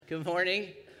Good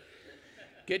morning.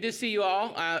 Good to see you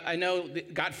all. I know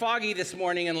it got foggy this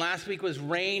morning, and last week was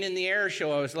rain in the air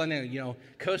show. I was letting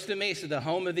Costa Mesa, the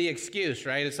home of the excuse,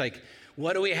 right? It's like,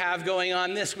 what do we have going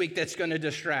on this week that's going to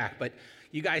distract? But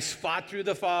you guys fought through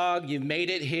the fog. You made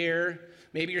it here.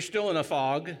 Maybe you're still in a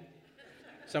fog.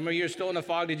 Some of you are still in a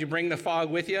fog. Did you bring the fog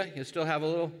with you? You still have a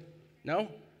little? No?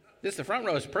 The front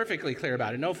row is perfectly clear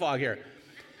about it. No fog here.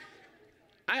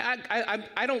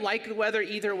 I don't like the weather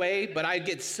either way, but I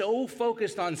get so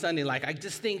focused on Sunday. Like, I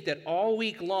just think that all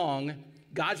week long,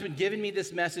 God's been giving me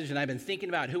this message, and I've been thinking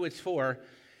about who it's for,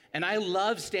 and I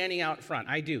love standing out front.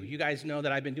 I do. You guys know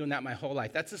that I've been doing that my whole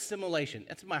life. That's assimilation.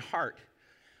 That's my heart.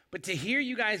 But to hear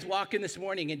you guys walk in this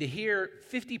morning and to hear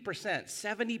 50%,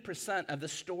 70% of the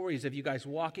stories of you guys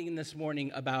walking in this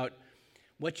morning about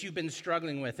what you've been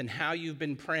struggling with and how you've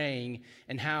been praying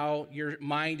and how your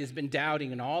mind has been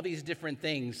doubting and all these different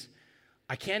things,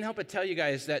 I can't help but tell you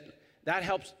guys that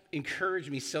helps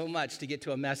encourage me so much to get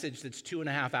to a message that's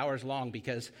 2.5 hours long,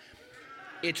 because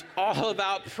it's all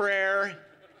about prayer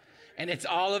and it's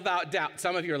all about doubt.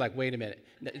 Some of you are like, wait a minute.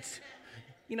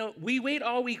 We wait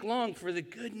all week long for the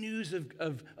good news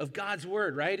of God's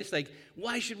word, right? It's like,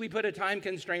 why should we put a time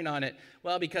constraint on it?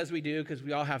 Well, because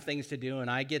we all have things to do, and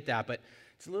I get that, but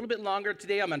it's a little bit longer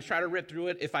today. I'm going to try to rip through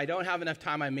it. If I don't have enough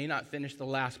time, I may not finish the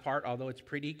last part, although it's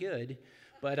pretty good.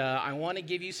 But I want to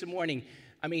give you some warning.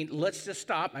 Let's just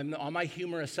stop. I'm on my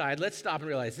humor aside. Let's stop and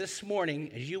realize this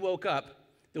morning, as you woke up,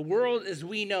 the world as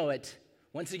we know it,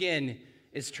 once again,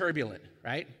 is turbulent,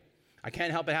 right? I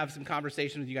can't help but have some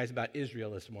conversation with you guys about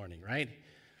Israel this morning, right?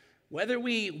 Whether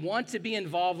we want to be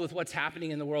involved with what's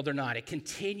happening in the world or not, it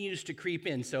continues to creep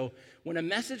in. So when a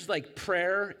message like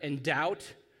prayer and doubt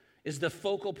is the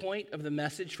focal point of the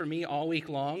message for me all week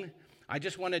long, I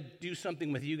just want to do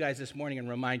something with you guys this morning and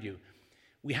remind you.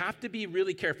 We have to be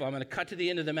really careful. I'm going to cut to the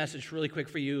end of the message really quick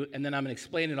for you, and then I'm going to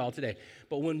explain it all today.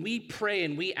 But when we pray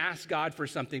and we ask God for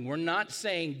something, we're not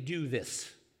saying, do this,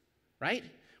 right?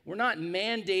 We're not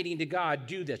mandating to God,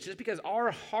 do this, just because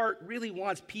our heart really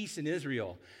wants peace in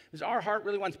Israel. Because our heart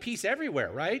really wants peace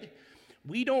everywhere, right?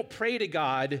 We don't pray to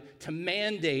God to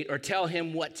mandate or tell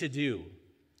him what to do.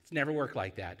 It's never worked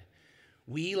like that.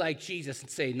 We, like Jesus,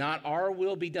 say, not our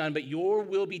will be done, but your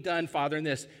will be done, Father, in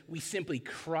this. We simply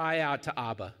cry out to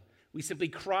Abba. We simply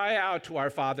cry out to our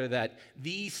Father that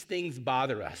these things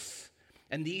bother us,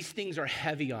 and these things are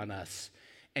heavy on us.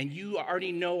 And you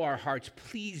already know our hearts.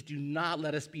 Please do not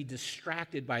let us be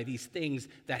distracted by these things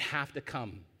that have to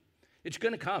come. It's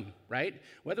going to come, right?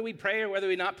 Whether we pray or whether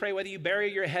we not pray, whether you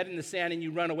bury your head in the sand and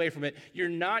you run away from it, you're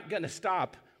not going to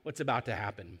stop what's about to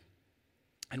happen.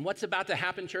 And what's about to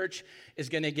happen, church, is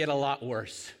going to get a lot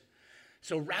worse.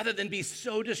 So rather than be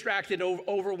so distracted,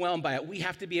 overwhelmed by it, we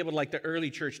have to be able, like the early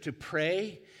church, to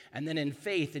pray and then in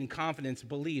faith and confidence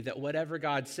believe that whatever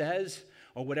God says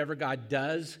or whatever God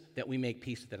does, that we make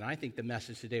peace with it. And I think the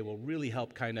message today will really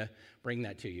help kind of bring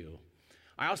that to you.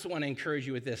 I also want to encourage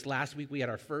you with this. Last week, we had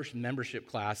our first membership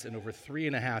class in over 4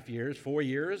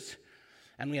 years,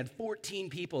 and we had 14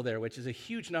 people there, which is a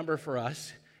huge number for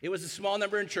us. It was a small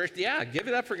number in church. Yeah, give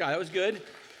it up for God. That was good.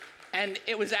 And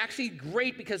it was actually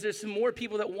great because there's some more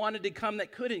people that wanted to come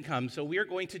that couldn't come. So we are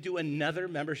going to do another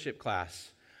membership class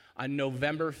on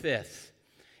November 5th.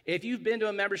 If you've been to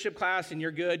a membership class and you're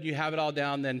good, you have it all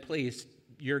down, then please,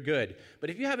 you're good.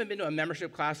 But if you haven't been to a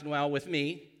membership class in a while with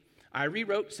me, I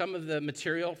rewrote some of the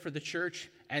material for the church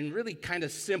and really kind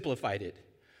of simplified it.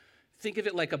 Think of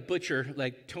it like a butcher,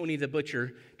 like Tony the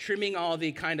Butcher, trimming all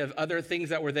the kind of other things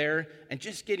that were there and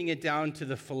just getting it down to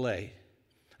the fillet.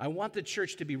 I want the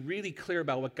church to be really clear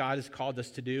about what God has called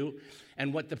us to do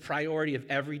and what the priority of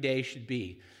every day should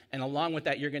be. And along with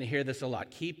that, you're going to hear this a lot.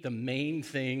 Keep the main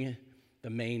thing,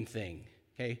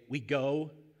 okay? We go,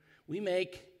 we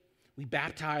make, we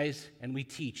baptize, and we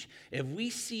teach. If we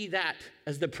see that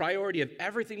as the priority of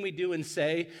everything we do and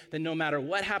say, then no matter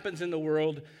what happens in the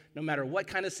world, no matter what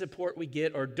kind of support we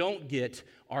get or don't get,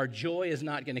 our joy is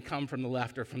not going to come from the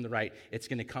left or from the right. It's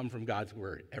going to come from God's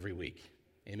word every week.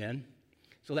 Amen?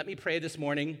 So let me pray this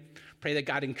morning. Pray that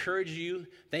God encourage you.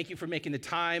 Thank you for making the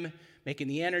time, making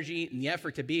the energy and the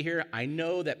effort to be here. I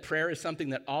know that prayer is something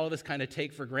that all of us kind of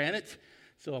take for granted.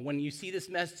 So when you see this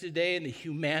message today and the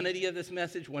humanity of this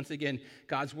message, once again,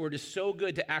 God's word is so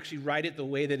good to actually write it the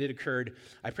way that it occurred.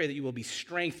 I pray that you will be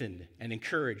strengthened and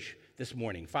encouraged this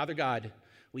morning. Father God,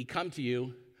 we come to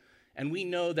you, and we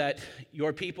know that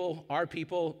your people, our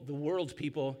people, the world's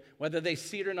people, whether they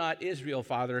see it or not, Israel,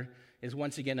 Father, is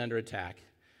once again under attack.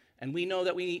 And we know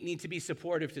that we need to be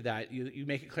supportive to that. You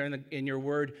make it clear in your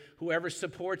word, whoever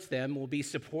supports them will be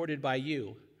supported by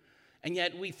you. And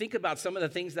yet we think about some of the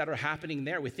things that are happening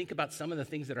there. We think about some of the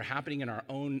things that are happening in our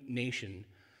own nation,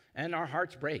 and our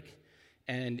hearts break.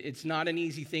 And it's not an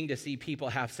easy thing to see people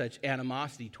have such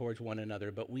animosity towards one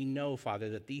another, but we know,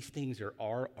 Father, that these things are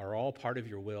all part of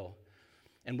your will.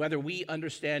 And whether we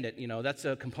understand it, that's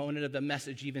a component of the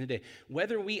message even today.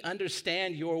 Whether we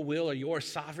understand your will or your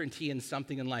sovereignty in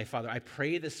something in life, Father, I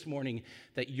pray this morning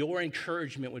that your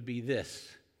encouragement would be this: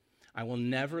 I will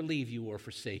never leave you or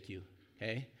forsake you,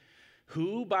 okay?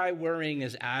 Who by worrying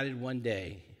is added one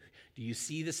day? Do you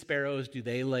see the sparrows? Do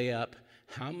they lay up?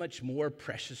 How much more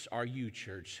precious are you,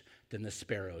 church, than the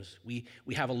sparrows? We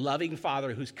have a loving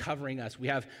Father who's covering us. We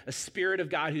have a Spirit of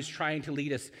God who's trying to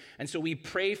lead us. And so we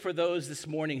pray for those this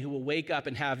morning who will wake up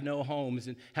and have no homes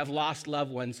and have lost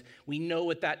loved ones. We know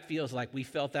what that feels like. We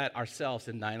felt that ourselves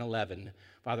in 9/11.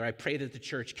 Father, I pray that the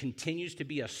church continues to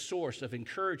be a source of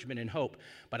encouragement and hope.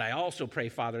 But I also pray,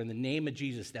 Father, in the name of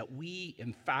Jesus, that we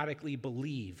emphatically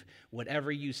believe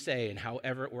whatever you say and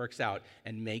however it works out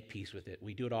and make peace with it.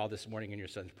 We do it all this morning in your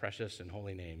Son's precious and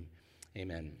holy name.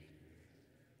 Amen.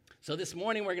 So this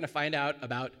morning we're going to find out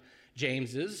about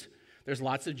Jameses. There's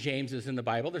lots of Jameses in the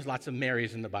Bible. There's lots of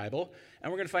Marys in the Bible.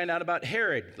 And we're going to find out about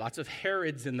Herod. Lots of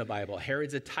Herods in the Bible.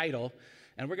 Herod's a title.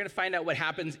 And we're going to find out what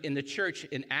happens in the church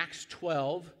in Acts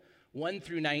 12, 1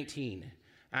 through 19.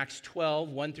 Acts 12,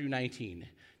 1 through 19.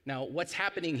 Now, what's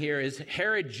happening here is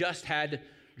Herod just had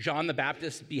John the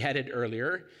Baptist beheaded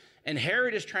earlier, and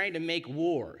Herod is trying to make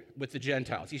war with the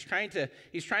Gentiles. He's trying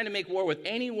to make war with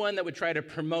anyone that would try to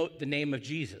promote the name of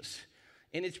Jesus.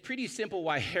 And it's pretty simple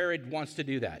why Herod wants to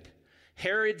do that.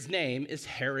 Herod's name is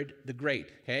Herod the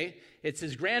Great, okay? It's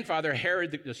his grandfather, Herod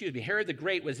the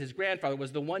Great was his grandfather,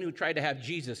 was the one who tried to have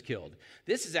Jesus killed.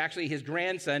 This is actually his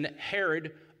grandson,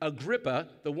 Herod Agrippa,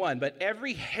 the one. But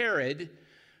every Herod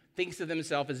thinks of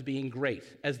himself as being great,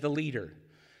 as the leader.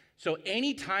 So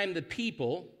anytime the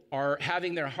people are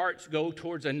having their hearts go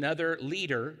towards another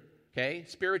leader, okay,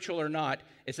 spiritual or not,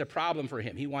 it's a problem for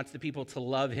him. He wants the people to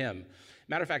love him.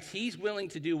 Matter of fact, he's willing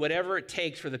to do whatever it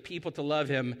takes for the people to love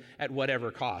him at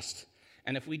whatever cost.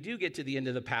 And if we do get to the end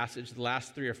of the passage, the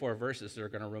last 3 or 4 verses are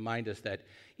going to remind us that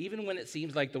even when it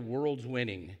seems like the world's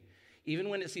winning, even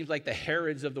when it seems like the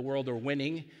Herods of the world are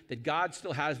winning, that God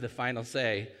still has the final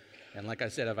say. And like I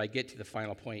said, if I get to the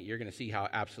final point, you're going to see how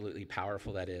absolutely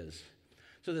powerful that is.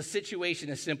 So the situation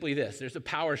is simply this. There's a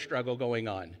power struggle going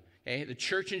on. Okay? The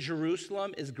church in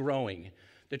Jerusalem is growing.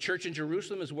 The church in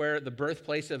Jerusalem is where the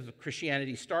birthplace of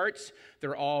Christianity starts.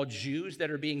 They're all Jews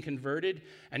that are being converted.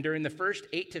 And during the first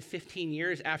 8 to 15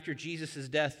 years after Jesus'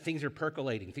 death, things are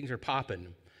percolating, things are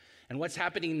popping. And what's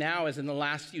happening now is in the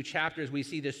last few chapters, we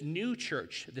see this new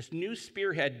church, this new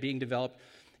spearhead being developed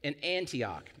in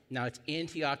Antioch. Now, it's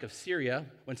Antioch of Syria.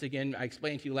 Once again, I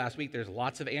explained to you last week, there's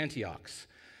lots of Antiochs,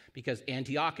 because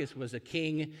Antiochus was a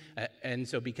king, and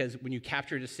so because when you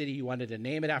captured a city, you wanted to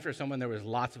name it after someone, there was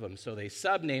lots of them. So they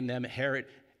subnamed them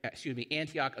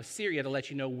Antioch of Syria to let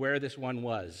you know where this one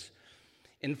was.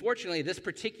 Unfortunately, this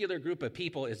particular group of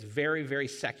people is very, very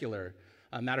secular.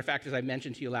 Matter of fact, as I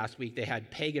mentioned to you last week, they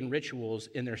had pagan rituals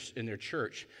in their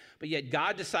church. But yet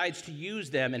God decides to use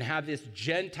them and have this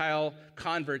Gentile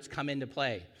converts come into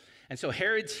play. And so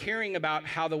Herod's hearing about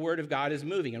how the word of God is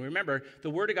moving. And remember, the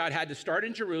word of God had to start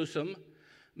in Jerusalem,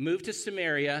 move to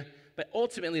Samaria, but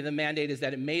ultimately the mandate is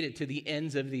that it made it to the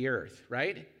ends of the earth,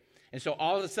 right? And so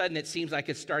all of a sudden it seems like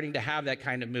it's starting to have that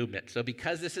kind of movement. So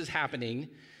because this is happening,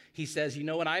 he says, you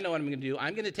know what I'm going to do?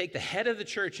 I'm going to take the head of the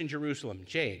church in Jerusalem,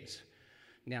 James.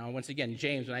 Now, once again,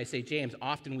 James, when I say James,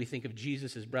 often we think of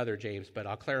Jesus' brother James, but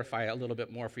I'll clarify a little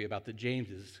bit more for you about the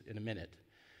Jameses in a minute.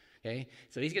 Okay,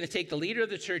 so he's going to take the leader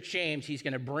of the church, James, he's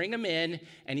going to bring him in,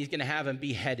 and he's going to have him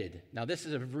beheaded. Now, this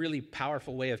is a really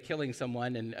powerful way of killing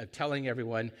someone and of telling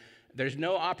everyone there's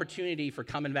no opportunity for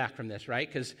coming back from this, right?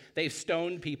 Because they've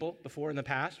stoned people before in the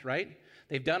past, right?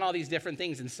 They've done all these different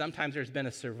things, and sometimes there's been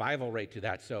a survival rate to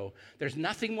that. So there's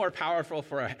nothing more powerful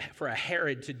for a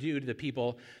Herod to do to the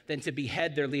people than to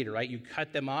behead their leader, right? You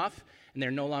cut them off, and they're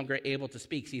no longer able to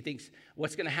speak. So he thinks,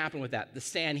 what's going to happen with that? The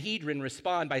Sanhedrin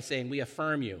respond by saying, we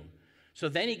affirm you. So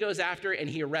then he goes after and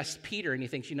he arrests Peter, and he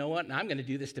thinks, you know what? I'm going to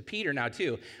do this to Peter now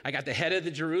too. I got the head of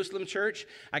the Jerusalem church.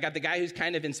 I got the guy who's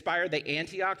kind of inspired the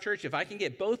Antioch church. If I can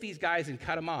get both these guys and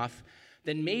cut them off,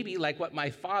 then maybe like what my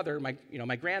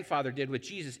grandfather did with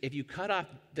Jesus, if you cut off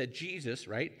the Jesus,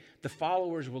 right, the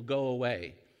followers will go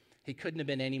away. He couldn't have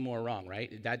been any more wrong,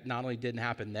 right? That not only didn't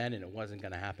happen then, and it wasn't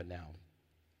going to happen now.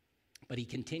 But he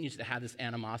continues to have this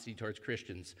animosity towards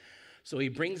Christians. So he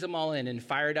brings them all in, and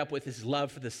fired up with his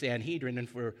love for the Sanhedrin and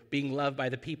for being loved by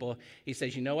the people, he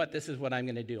says, you know what? This is what I'm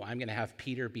going to do. I'm going to have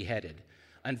Peter beheaded.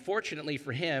 Unfortunately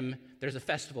for him, there's a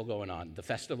festival going on, the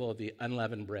festival of the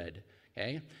unleavened bread.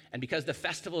 Okay? And because the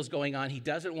festival is going on, he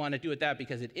doesn't want to do it that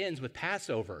because it ends with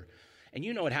Passover. And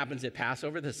you know what happens at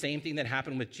Passover, the same thing that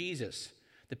happened with Jesus.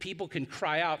 The people can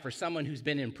cry out for someone who's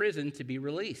been in prison to be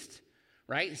released,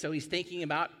 right? So he's thinking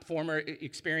about former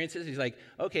experiences. He's like,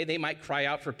 okay, they might cry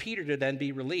out for Peter to then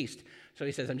be released. So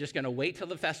he says, I'm just going to wait till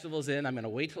the festival's in. I'm going to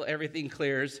wait till everything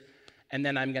clears, and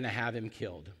then I'm going to have him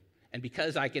killed. And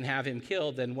because I can have him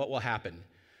killed, then what will happen?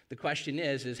 The question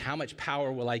is how much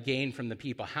power will I gain from the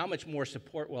people? How much more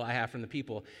support will I have from the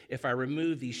people if I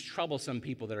remove these troublesome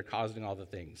people that are causing all the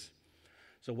things?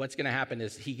 So what's going to happen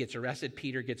is he gets arrested,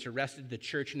 Peter gets arrested, the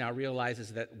church now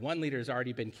realizes that one leader has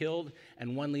already been killed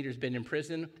and one leader's been in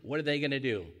prison. What are they going to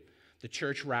do? The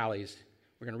church rallies.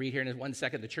 We're going to read here in 1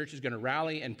 second. The church is going to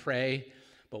rally and pray.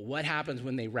 But what happens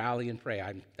when they rally and pray?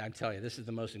 I'm telling you, this is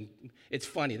the most, it's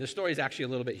funny. The story is actually a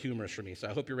little bit humorous for me, so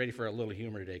I hope you're ready for a little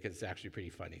humor today because it's actually pretty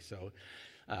funny. So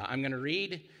I'm going to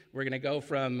read. We're going to go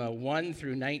from 1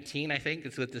 through 19, I think.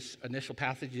 It's what this initial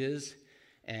passage is.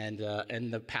 And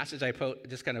the passage I put,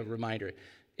 just kind of a reminder,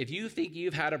 if you think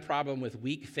you've had a problem with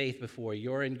weak faith before,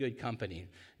 you're in good company.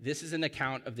 This is an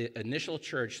account of the initial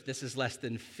church. This is less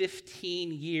than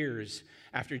 15 years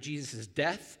after Jesus'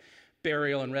 death,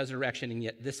 burial, and resurrection, and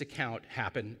yet this account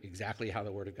happened exactly how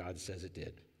the Word of God says it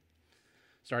did.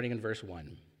 Starting in verse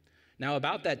 1. Now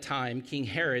about that time, King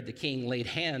Herod the king laid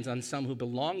hands on some who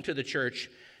belonged to the church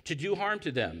to do harm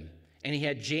to them. And he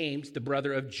had James, the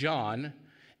brother of John,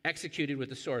 executed with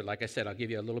the sword. Like I said, I'll give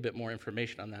you a little bit more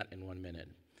information on that in 1 minute.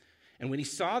 And when he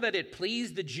saw that it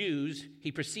pleased the Jews,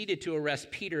 he proceeded to arrest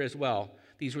Peter as well.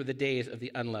 These were the days of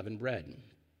the unleavened bread.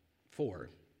 4.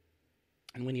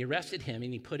 And when he arrested him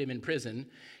and he put him in prison,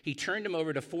 he turned him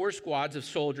over to 4 squads of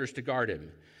soldiers to guard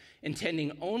him,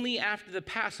 intending only after the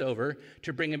Passover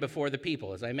to bring him before the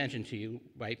people. As I mentioned to you,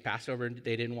 right, Passover,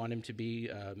 they didn't want him to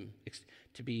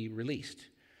be released.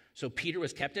 So Peter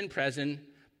was kept in prison,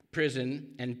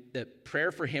 and the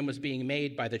prayer for him was being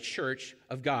made by the church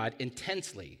of God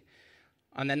intensely.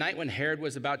 On the night when Herod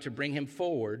was about to bring him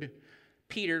forward,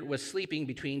 Peter was sleeping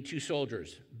between 2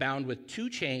 soldiers, bound with 2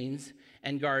 chains,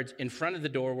 and guards in front of the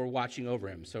door were watching over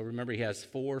him. So remember, he has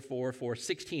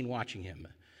 16 watching him.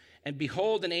 And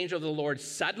behold, an angel of the Lord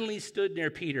suddenly stood near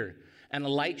Peter, and a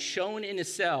light shone in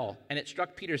his cell, and it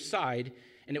struck Peter's side,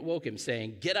 and it woke him,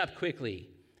 saying, "Get up quickly."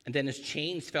 And then his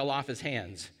chains fell off his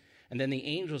hands. And then the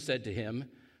angel said to him,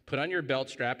 "Put on your belt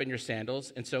strap and your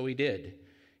sandals." And so he did.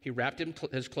 He wrapped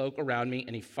his cloak around me,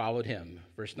 and he followed him.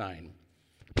 Verse 9.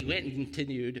 He went and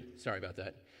continued,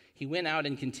 He went out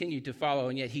and continued to follow,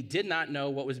 and yet he did not know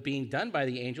what was being done by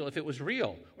the angel, if it was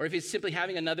real, or if he's simply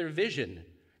having another vision,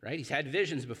 right? He's had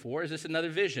visions before. Is this another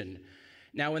vision?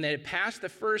 Now, when they had passed the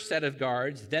first set of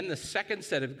guards, then the second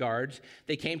set of guards,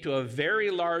 they came to a very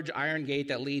large iron gate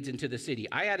that leads into the city.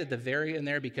 I added the very in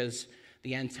there because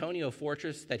the Antonia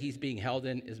fortress that he's being held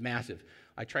in is massive.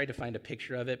 I tried to find a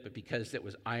picture of it, but because it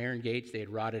was iron gates, they had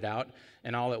rotted out,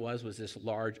 and all it was this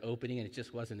large opening, and it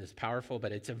just wasn't as powerful,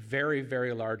 but it's a very,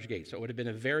 very large gate. So it would have been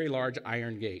a very large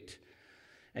iron gate.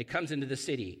 And it comes into the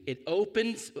city. It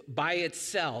opens by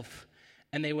itself,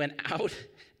 and they went out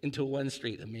into one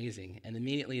street. Amazing. And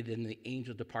immediately then the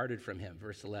angel departed from him.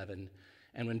 Verse 11.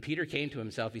 And when Peter came to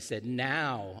himself, he said,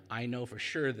 "Now I know for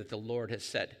sure that the Lord has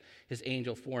set his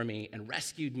angel for me and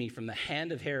rescued me from the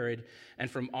hand of Herod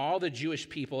and from all the Jewish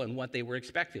people and what they were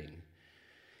expecting."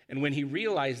 And when he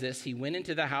realized this, he went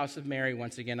into the house of Mary.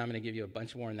 Once again, I'm going to give you a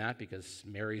bunch more on that because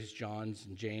Mary's, John's,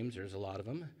 and James, there's a lot of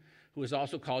them, who was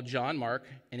also called John Mark.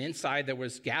 And inside there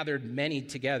was gathered many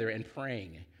together and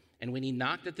praying. And when he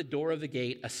knocked at the door of the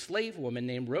gate, a slave woman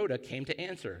named Rhoda came to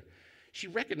answer. She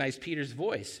recognized Peter's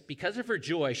voice. Because of her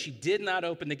joy, she did not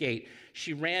open the gate.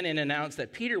 She ran in and announced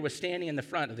that Peter was standing in the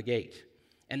front of the gate.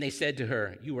 And they said to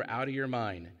her, "You were out of your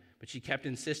mind." But she kept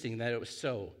insisting that it was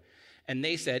so. And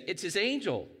they said, "It's his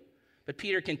angel." But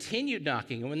Peter continued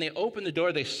knocking, and when they opened the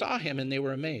door, they saw him, and they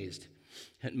were amazed.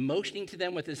 And motioning to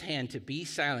them with his hand to be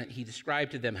silent, he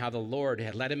described to them how the Lord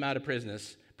had let him out of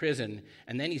prison.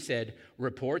 And then he said,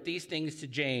 "Report these things to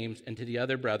James and to the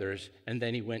other brothers." And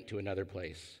then he went to another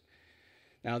place.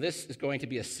 Now, this is going to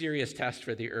be a serious test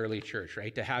for the early church,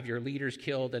 right? To have your leaders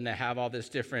killed and to have all this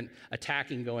different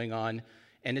attacking going on.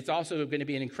 And it's also going to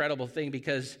be an incredible thing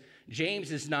because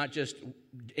James is not just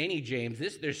any James.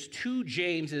 There's 2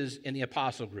 Jameses in the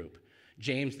apostle group,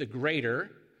 James the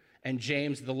Greater and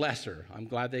James the Lesser. I'm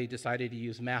glad they decided to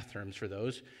use math terms for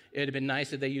those. It would have been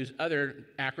nice if they used other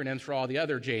acronyms for all the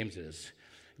other Jameses.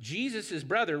 Jesus'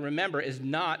 brother, remember, is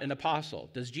not an apostle.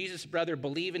 Does Jesus' brother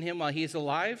believe in him while he's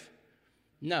alive?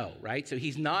 No, right? So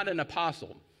he's not an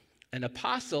apostle. An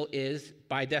apostle is,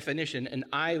 by definition, an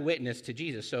eyewitness to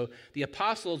Jesus. So the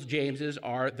apostles, Jameses,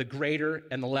 are the greater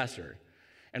and the lesser.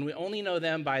 And we only know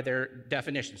them by their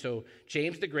definition. So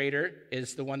James the greater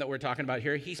is the one that we're talking about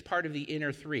here. He's part of the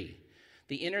inner three.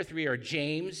 The inner three are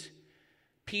James,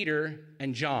 Peter,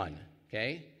 and John,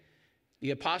 okay?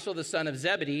 The apostle, the son of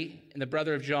Zebedee, and the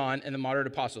brother of John, and the martyred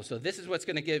apostle. So this is what's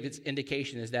going to give its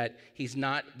indication is that he's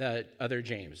not the other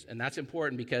James. And that's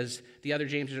important because the other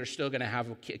Jameses are still going to have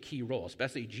a key role,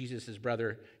 especially Jesus'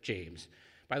 brother, James.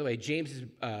 By the way,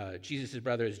 Jesus'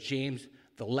 brother is James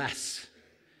the Less.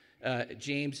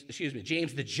 James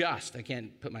the Just. I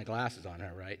can't put my glasses on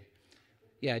here, right?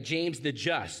 Yeah, James the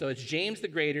Just. So it's James the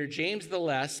Greater, James the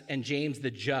Less, and James the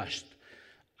Just.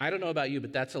 I don't know about you,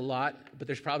 but that's a lot, but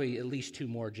there's probably at least 2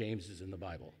 more Jameses in the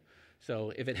Bible.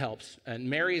 So if it helps. And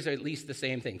Marys are at least the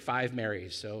same thing, 5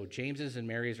 Marys. So Jameses and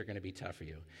Marys are going to be tough for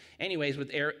you. Anyways,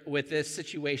 with this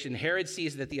situation, Herod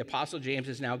sees that the apostle James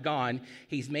is now gone.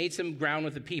 He's made some ground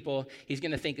with the people. He's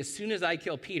going to think, as soon as I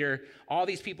kill Peter, all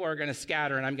these people are going to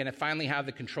scatter, and I'm going to finally have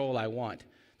the control I want.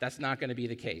 That's not going to be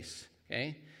the case,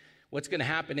 okay? What's going to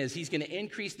happen is he's going to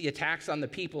increase the attacks on the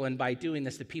people, and by doing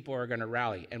this, the people are going to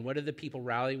rally. And what do the people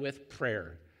rally with?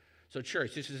 Prayer. So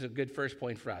church, this is a good first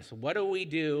point for us. What do we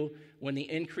do when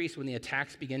the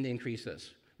attacks begin to increase us?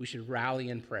 We should rally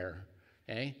in prayer,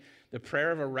 okay? The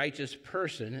prayer of a righteous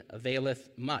person availeth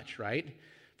much, right?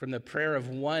 From the prayer of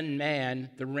one man,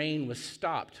 the rain was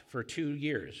stopped for 2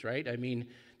 years, right? I mean,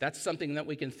 that's something that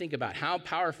we can think about. How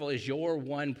powerful is your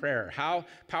one prayer? How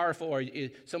powerful are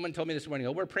you? Someone told me this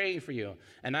morning, we're praying for you.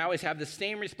 And I always have the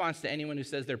same response to anyone who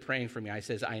says they're praying for me. I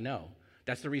says, I know.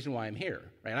 That's the reason why I'm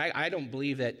here, right? I don't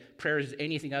believe that prayer is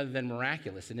anything other than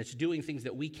miraculous, and it's doing things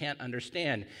that we can't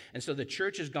understand. And so the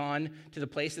church has gone to the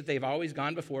place that they've always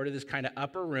gone before, to this kind of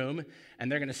upper room,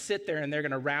 and they're going to sit there and they're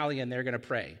going to rally and they're going to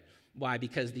pray. Why?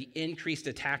 Because the increased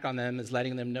attack on them is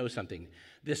letting them know something.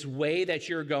 This way that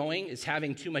you're going is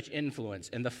having too much influence,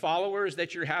 and the followers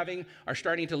that you're having are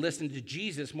starting to listen to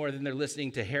Jesus more than they're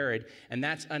listening to Herod, and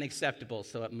that's unacceptable,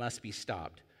 so it must be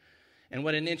stopped. And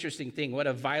what an interesting thing, what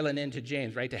a violent end to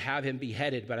James, right, to have him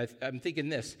beheaded. But I'm thinking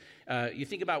this, you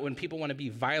think about when people want to be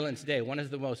violent today, one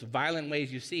of the most violent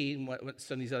ways you see in what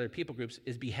some of these other people groups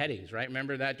is beheadings, right?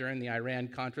 Remember that during the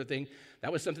Iran-Contra thing?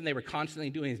 That was something they were constantly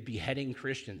doing, is beheading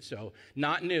Christians. So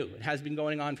not new. It has been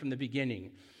going on from the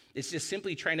beginning. It's just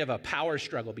simply trying to have a power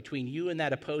struggle between you and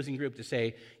that opposing group to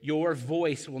say, your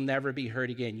voice will never be heard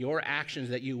again. Your actions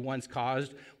that you once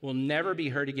caused will never be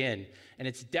heard again. And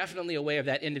it's definitely a way of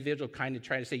that individual kind of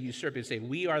trying to say, usurp and say,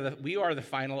 we are the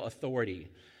final authority.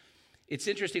 It's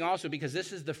interesting also because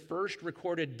this is the first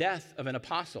recorded death of an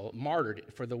apostle martyred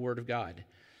for the word of God.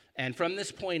 And from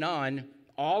this point on,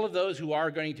 all of those who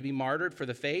are going to be martyred for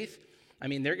the faith, I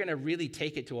mean, they're going to really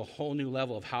take it to a whole new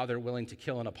level of how they're willing to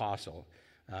kill an apostle.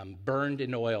 Burned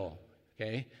in oil,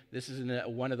 okay? This is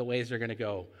one of the ways they're going to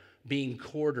go. Being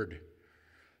quartered.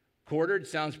 Quartered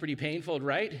sounds pretty painful,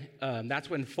 right? That's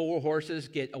when 4 horses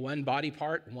get one body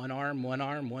part, one arm,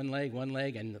 one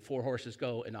leg, and the 4 horses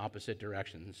go in opposite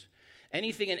directions.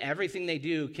 Anything and everything they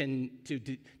do can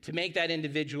to make that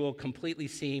individual completely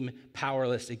seem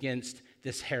powerless against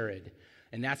this Herod.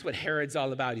 And that's what Herod's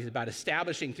all about. He's about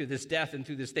establishing through this death and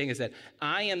through this thing is that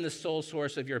I am the sole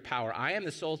source of your power. I am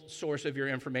the sole source of your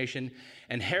information.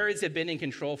 And Herods have been in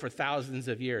control for thousands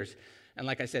of years. And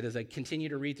like I said, as I continue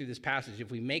to read through this passage, if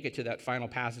we make it to that final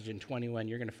passage in 21,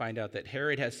 you're going to find out that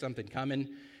Herod has something coming,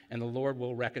 and the Lord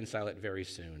will reconcile it very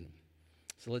soon.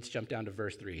 So let's jump down to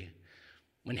verse 3.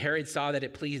 When Herod saw that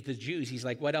it pleased the Jews, he's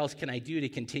like, what else can I do to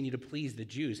continue to please the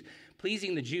Jews?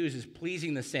 Pleasing the Jews is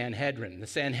pleasing the Sanhedrin. The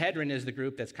Sanhedrin is the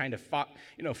group that's kind of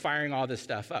firing all this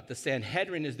stuff up. The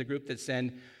Sanhedrin is the group that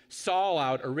sent Saul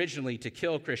out originally to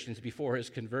kill Christians before his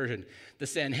conversion. The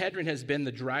Sanhedrin has been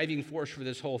the driving force for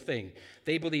this whole thing.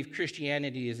 They believe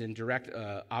Christianity is in direct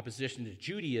opposition to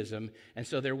Judaism, and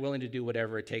so they're willing to do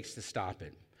whatever it takes to stop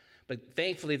it. But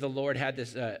thankfully, the Lord had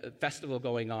this festival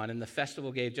going on, and the festival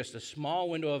gave just a small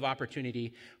window of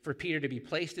opportunity for Peter to be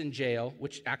placed in jail,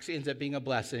 which actually ends up being a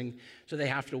blessing, so they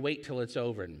have to wait till it's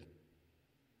over.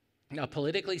 Now,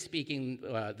 politically speaking,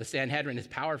 the Sanhedrin is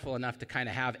powerful enough to kind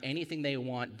of have anything they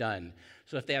want done.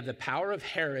 So if they have the power of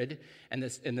Herod and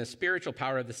the spiritual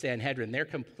power of the Sanhedrin, they're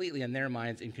completely, in their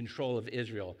minds, in control of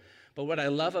Israel. But what I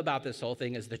love about this whole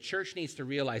thing is the church needs to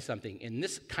realize something. In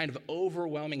this kind of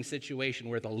overwhelming situation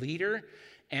where the leader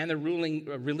and the ruling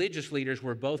religious leaders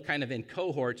were both kind of in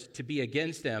cohorts to be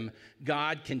against them,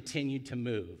 God continued to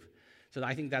move. So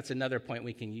I think that's another point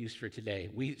we can use for today.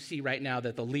 We see right now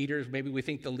that the leaders, maybe we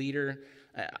think the leader,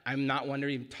 I'm not one to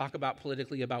even talk about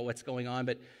politically about what's going on,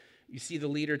 but you see the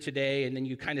leader today, and then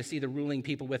you kind of see the ruling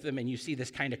people with them, and you see this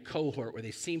kind of cohort where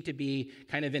they seem to be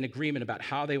kind of in agreement about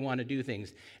how they want to do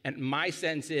things. And my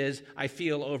sense is I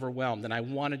feel overwhelmed, and I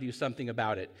want to do something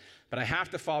about it. But I have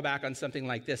to fall back on something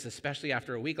like this, especially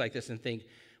after a week like this, and think,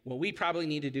 what we probably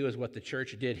need to do is what the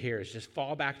church did here, is just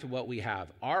fall back to what we have.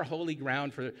 Our holy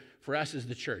ground for us is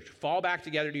the church. Fall back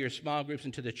together to your small groups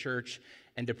and to the church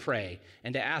and to pray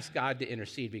and to ask God to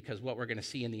intercede, because what we're going to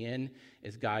see in the end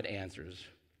is God answers.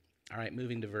 All right,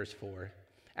 moving to verse 4.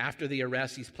 After the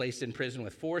arrest, he's placed in prison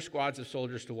with 4 squads of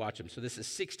soldiers to watch him. So this is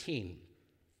 16.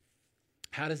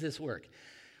 How does this work?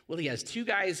 Well, he has 2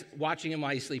 guys watching him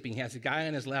while he's sleeping. He has a guy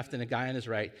on his left and a guy on his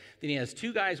right. Then he has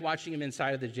 2 guys watching him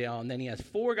inside of the jail, and then he has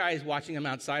 4 guys watching him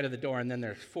outside of the door, and then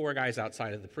there's 4 guys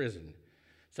outside of the prison.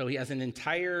 So he has an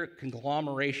entire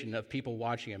conglomeration of people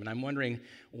watching him. And I'm wondering,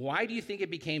 why do you think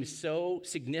it became so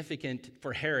significant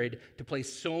for Herod to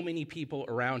place so many people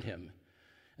around him?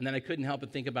 And then I couldn't help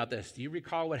but think about this. Do you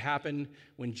recall what happened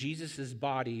when Jesus'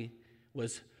 body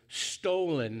was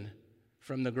stolen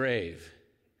from the grave?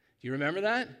 Do you remember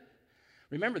that?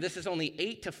 Remember, this is only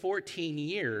 8 to 14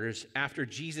 years after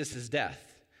Jesus' death.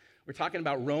 We're talking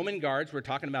about Roman guards. We're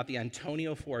talking about the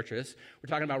Antonia Fortress. We're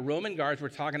talking about Roman guards. We're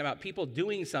talking about people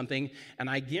doing something. And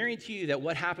I guarantee you that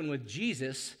what happened with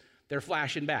Jesus, they're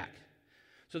flashing back.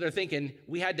 So they're thinking,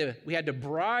 we had to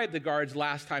bribe the guards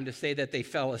last time to say that they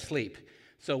fell asleep.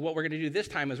 So what we're going to do this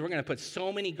time is we're going to put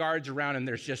so many guards around him,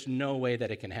 there's just no way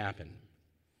that it can happen.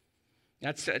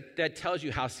 That tells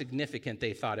you how significant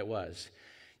they thought it was.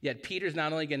 Yet Peter's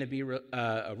not only going to be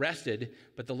arrested,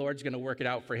 but the Lord's going to work it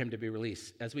out for him to be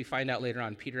released. As we find out later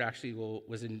on, Peter actually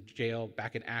was in jail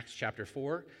back in Acts chapter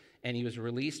 4, and he was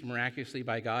released miraculously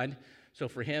by God. So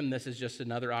for him, this is just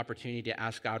another opportunity to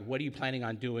ask God, what are you planning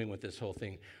on doing with this whole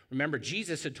thing? Remember,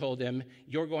 Jesus had told him,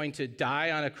 you're going to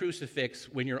die on a crucifix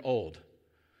when you're old.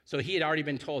 So he had already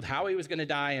been told how he was going to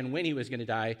die and when he was going to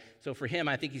die. So for him,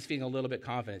 I think he's feeling a little bit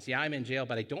confident. Yeah, I'm in jail,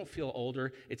 but I don't feel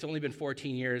older. It's only been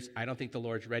 14 years. I don't think the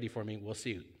Lord's ready for me. We'll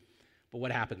see. But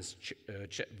what happens?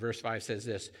 Verse 5 says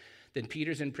this. Then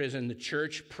Peter's in prison. The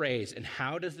church prays. And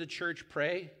how does the church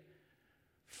pray?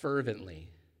 Fervently.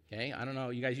 Okay, I don't know.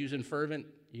 You guys using fervent?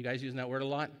 You guys using that word a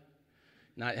lot?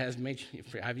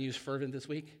 I've used fervent this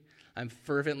week. I'm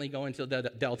fervently going to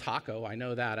Del Taco. I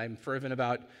know that. I'm fervent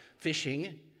about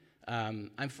fishing.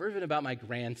 I'm fervent about my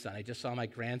grandson. I just saw my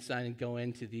grandson go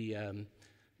into the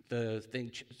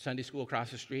Sunday school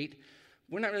across the street.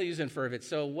 We're not really using fervent.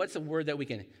 So what's a word that we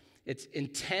can? It's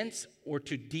intense or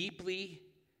to deeply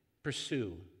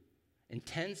pursue.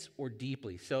 Intense or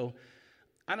deeply. So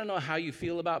I don't know how you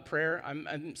feel about prayer.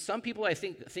 Some people I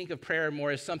think of prayer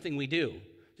more as something we do.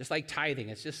 Just like tithing,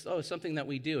 it's just something that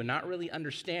we do, not really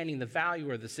understanding the value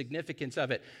or the significance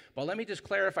of it. But let me just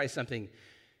clarify something.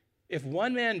 If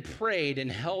one man prayed and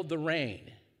held the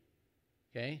rain,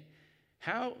 okay,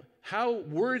 how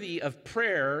worthy of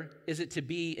prayer is it to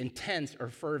be intense or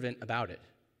fervent about it?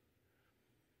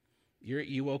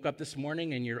 You woke up this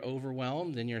morning and you're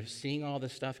overwhelmed and you're seeing all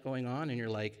this stuff going on and you're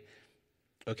like,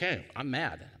 okay, I'm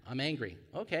mad. I'm angry.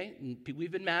 Okay,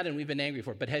 we've been mad and we've been angry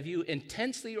for it. But have you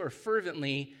intensely or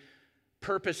fervently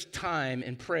purposed time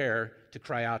in prayer to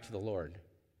cry out to the Lord?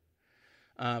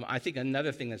 I think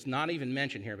another thing that's not even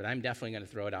mentioned here, but I'm definitely going to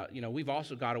throw it out. We've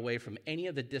also got away from any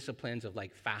of the disciplines of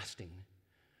like fasting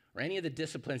or any of the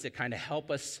disciplines that kind of help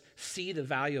us see the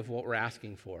value of what we're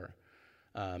asking for.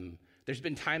 There's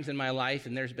been times in my life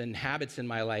and there's been habits in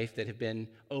my life that have been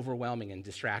overwhelming and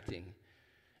distracting.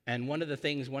 And one of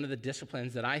the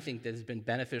disciplines that I think that has been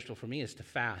beneficial for me is to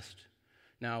fast.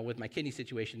 Now, with my kidney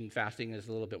situation, fasting is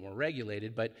a little bit more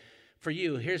regulated, but for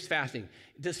you, here's fasting.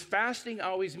 Does fasting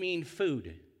always mean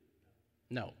food?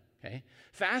 No, okay?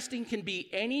 Fasting can be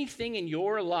anything in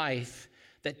your life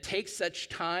that takes such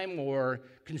time or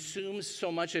consumes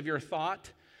so much of your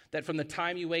thought that from the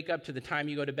time you wake up to the time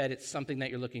you go to bed, it's something that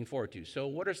you're looking forward to. So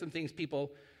what are some things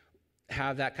people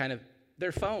have that kind of,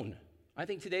 their phone? I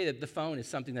think today that the phone is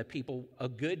something that a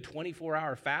good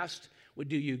 24-hour fast would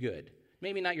do you good.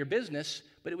 Maybe not your business,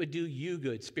 but it would do you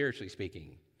good, spiritually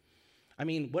speaking.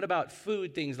 What about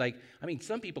food, things like,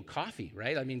 some people coffee,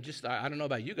 right? I don't know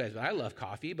about you guys, but I love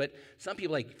coffee. But some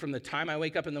people, like, from the time I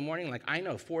wake up in the morning, like, I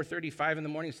know 4:30, 5 in the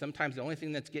morning, sometimes the only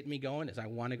thing that's getting me going is I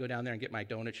want to go down there and get my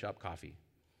donut shop coffee,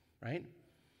 right?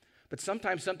 But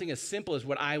sometimes something as simple as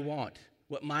what I want,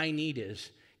 what my need is,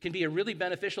 can be a really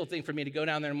beneficial thing for me to go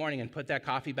down there in the morning and put that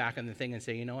coffee back in the thing and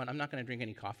say, you know what, I'm not going to drink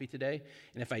any coffee today.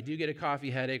 And if I do get a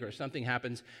coffee headache or something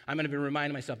happens, I'm going to be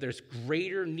reminding myself there's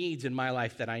greater needs in my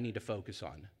life that I need to focus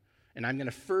on. And I'm going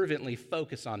to fervently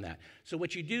focus on that. So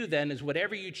what you do then is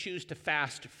whatever you choose to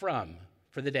fast from,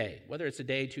 for the day, whether it's a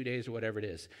day, 2 days, or whatever it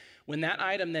is. When that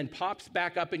item then pops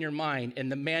back up in your mind and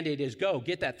the mandate is go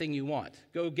get that thing you want.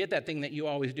 Go get that thing that you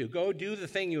always do. Go do the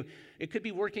thing it could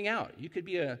be working out. You could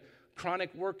be a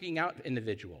chronic working out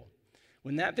individual.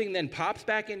 When that thing then pops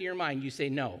back into your mind, you say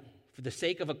no. For the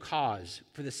sake of a cause,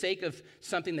 for the sake of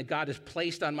something that God has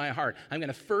placed on my heart, I'm going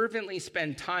to fervently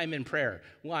spend time in prayer.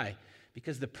 Why?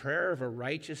 Because the prayer of a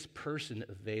righteous person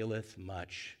availeth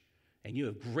much. And you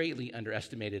have greatly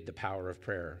underestimated the power of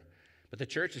prayer. But the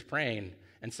church is praying,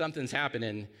 and something's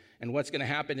happening, and what's going to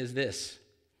happen is this.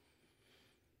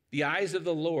 The eyes of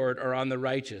the Lord are on the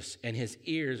righteous, and his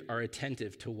ears are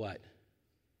attentive to what?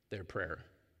 Their prayer.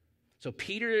 So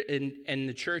Peter and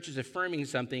the church is affirming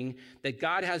something that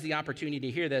God has the opportunity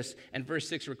to hear this, and verse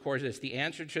 6 records this. The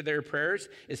answer to their prayers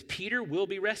is Peter will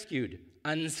be rescued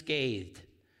unscathed.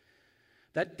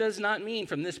 That does not mean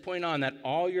from this point on that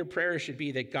all your prayers should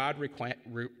be that God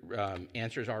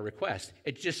answers our request.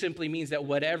 It just simply means that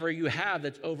whatever you have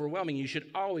that's overwhelming, you should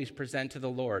always present to the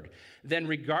Lord. Then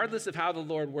regardless of how the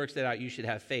Lord works that out, you should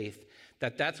have faith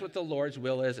that that's what the Lord's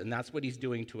will is and that's what he's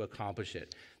doing to accomplish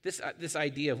it. This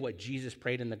idea of what Jesus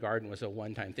prayed in the garden was a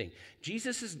one-time thing.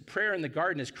 Jesus' prayer in the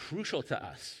garden is crucial to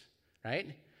us,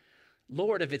 right?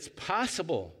 Lord, if it's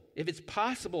possible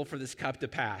for this cup to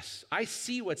pass, I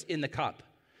see what's in the cup.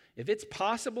 If it's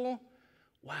possible,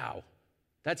 wow,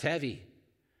 that's heavy.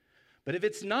 But if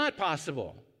it's not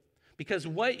possible, because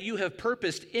what you have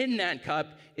purposed in that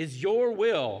cup is your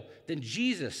will, then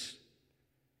Jesus,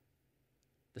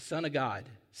 the Son of God,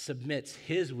 submits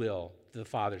his will to the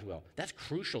Father's will. That's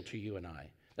crucial to you and I.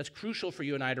 That's crucial for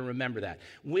you and I to remember that.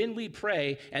 When we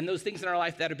pray, and those things in our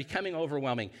life that are becoming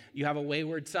overwhelming, you have a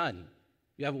wayward son.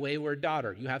 You have a wayward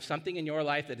daughter. You have something in your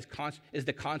life that is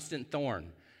the constant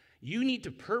thorn. You need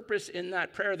to purpose in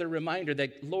that prayer the reminder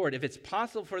that, Lord, if it's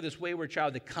possible for this wayward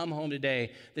child to come home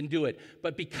today, then do it.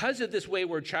 But because of this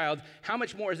wayward child, how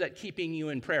much more is that keeping you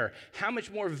in prayer? How much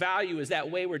more value is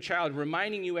that wayward child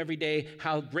reminding you every day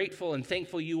how grateful and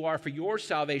thankful you are for your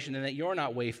salvation and that you're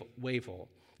not wayful?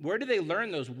 Where do they learn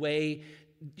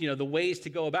the ways to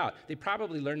go about? They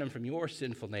probably learn them from your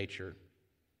sinful nature.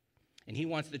 And he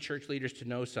wants the church leaders to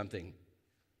know something.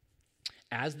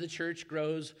 As the church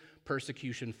grows,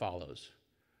 persecution follows.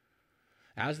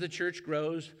 As the church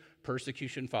grows,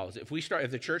 persecution follows. If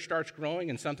the church starts growing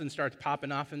and something starts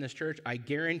popping off in this church, I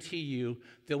guarantee you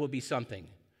there will be something.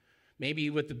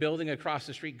 Maybe with the building across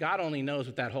the street, God only knows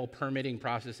with that whole permitting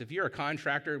process. If you're a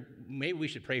contractor, maybe we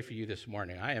should pray for you this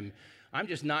morning. I'm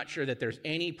just not sure that there's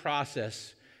any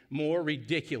process more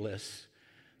ridiculous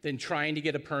than trying to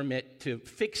get a permit to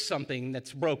fix something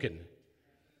that's broken.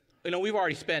 We've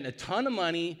already spent a ton of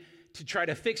money to try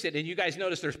to fix it, and you guys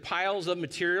notice there's piles of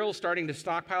material starting to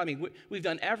stockpile. We've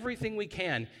done everything we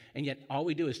can, and yet all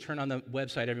we do is turn on the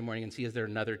website every morning and see is there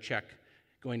another check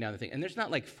going down the thing. And there's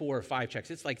not like 4 or 5 checks.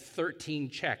 It's like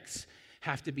 13 checks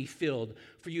have to be filled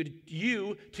for you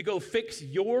to go fix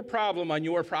your problem on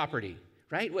your property,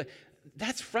 right?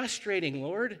 That's frustrating,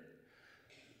 Lord.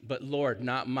 But Lord,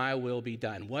 not my will be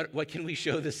done. What can we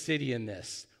show the city in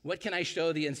this? What can I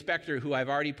show the inspector who I've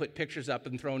already put pictures up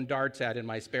and thrown darts at in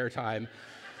my spare time?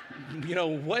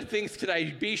 What things could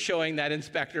I be showing that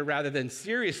inspector rather than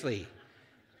seriously?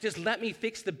 Just let me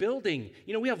fix the building.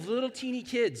 We have little teeny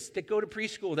kids that go to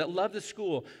preschool, that love the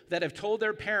school, that have told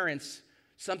their parents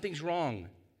something's wrong,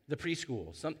 the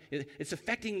preschool. It's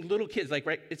affecting little kids.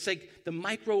 Right? It's like the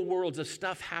micro worlds of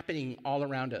stuff happening all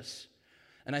around us.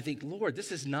 And I think, Lord,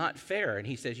 this is not fair. And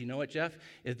he says, you know what, Jeff?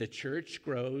 If the church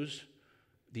grows,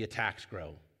 the attacks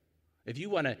grow. If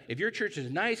your church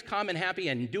is nice, calm, and happy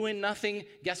and doing nothing,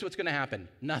 guess what's going to happen?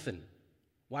 Nothing.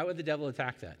 Why would the devil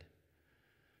attack that?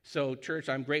 So, church,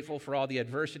 I'm grateful for all the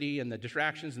adversity and the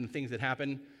distractions and the things that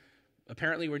happen.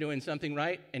 Apparently, we're doing something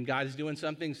right, and God is doing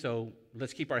something, so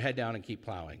let's keep our head down and keep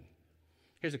plowing.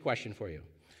 Here's a question for you.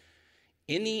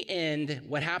 In the end,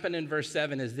 what happened in verse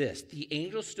 7 is this. The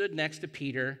angel stood next to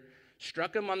Peter,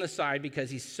 struck him on the side because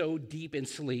he's so deep in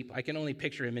sleep. I can only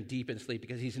picture him in deep in sleep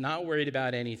because he's not worried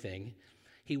about anything.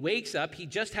 He wakes up. He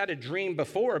just had a dream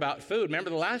before about food. Remember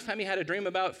the last time he had a dream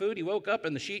about food? He woke up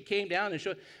and the sheet came down and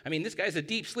showed. This guy's a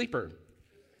deep sleeper.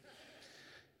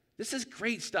 This is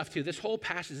great stuff, too. This whole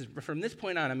passage, from this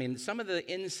point on, some of the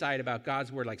insight about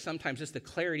God's word, like sometimes just the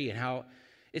clarity and how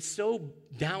it's so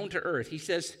down to earth. He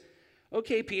says,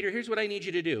 okay, Peter, here's what I need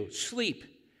you to do. Sleep,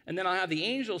 and then I'll have the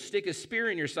angel stick a spear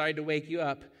in your side to wake you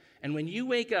up. And when you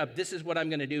wake up, this is what I'm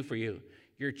going to do for you.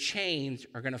 Your chains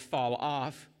are going to fall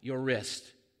off your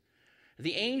wrist.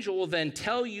 The angel will then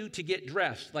tell you to get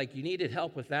dressed, like you needed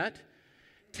help with that.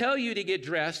 tell you to get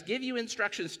dressed, give you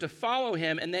instructions to follow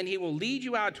him, and then he will lead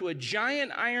you out to a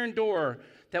giant iron door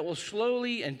that will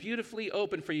slowly and beautifully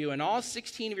open for you, and all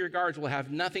 16 of your guards will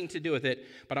have nothing to do with it.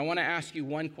 But I want to ask you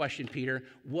one question, Peter.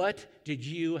 What did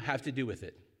you have to do with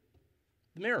it?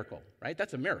 The miracle, right?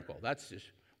 That's a miracle.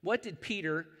 What did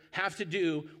Peter have to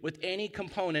do with any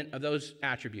component of those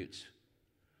attributes?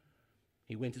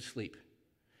 He went to sleep.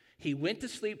 He went to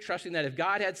sleep trusting that if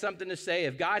God had something to say,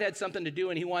 if God had something to do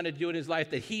and he wanted to do it in his life,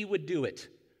 that he would do it.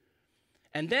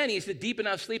 And then he's in deep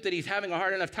enough sleep that he's having a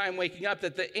hard enough time waking up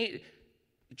that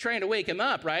trying to wake him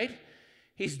up, right?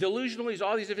 He's delusional. He's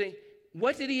all these different things.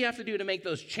 What did he have to do to make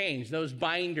those chains, those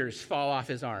binders fall off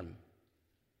his arm?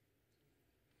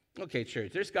 Okay,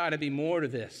 church, there's got to be more to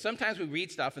this. Sometimes we read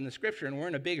stuff in the scripture and we're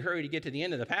in a big hurry to get to the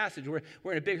end of the passage.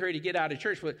 We're in a big hurry to get out of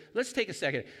church. But let's take a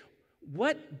second.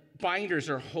 What binders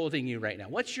are holding you right now?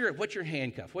 What's your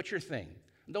handcuff? What's your thing?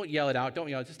 Don't yell it out. Don't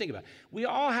yell it. Just think about it. We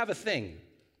all have a thing.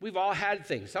 We've all had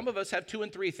things. Some of us have 2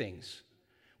 and 3 things.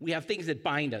 We have things that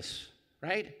bind us,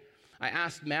 right? I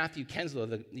asked Matthew Kenslow,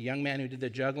 the young man who did the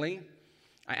juggling,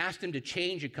 I asked him to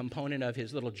change a component of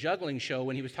his little juggling show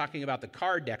when he was talking about the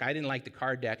card deck. I didn't like the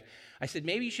card deck. I said,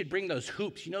 maybe you should bring those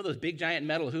hoops. You know those big giant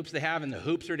metal hoops they have and the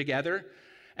hoops are together?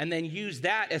 And then use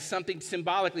that as something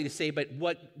symbolically to say, but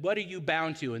what are you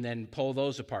bound to? And then pull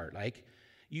those apart. Like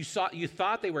you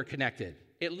thought they were connected.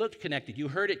 It looked connected. You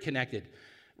heard it connected,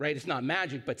 right? It's not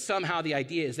magic, but somehow the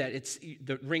idea is that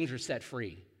the rings are set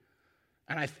free.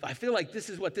 And I feel like this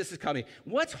is what this is coming.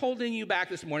 What's holding you back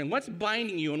this morning? What's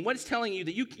binding you? And what's telling you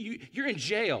that you're in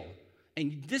jail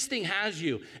and this thing has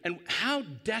you? And how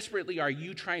desperately are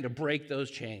you trying to break those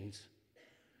chains?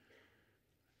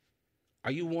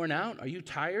 Are you worn out? Are you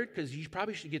tired? Because you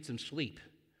probably should get some sleep.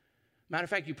 Matter of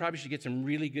fact, you probably should get some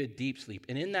really good deep sleep.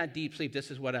 And in that deep sleep,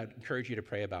 this is what I'd encourage you to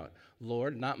pray about.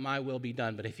 Lord, not my will be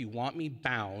done, but if you want me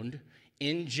bound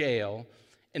in jail,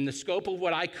 in the scope of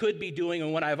what I could be doing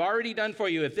and what I've already done for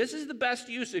you, if this is the best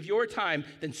use of your time,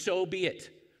 then so be it.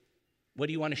 What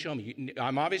do you want to show me?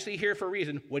 I'm obviously here for a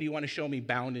reason. What do you want to show me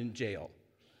bound in jail?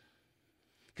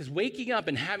 Because waking up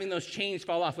and having those chains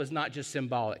fall off was not just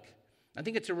symbolic. I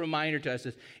think it's a reminder to us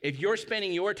that if you're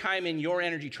spending your time and your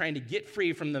energy trying to get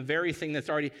free from the very thing that's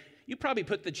already, you probably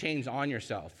put the chains on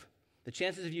yourself. The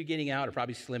chances of you getting out are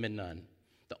probably slim and none.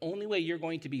 The only way you're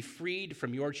going to be freed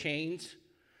from your chains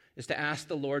is to ask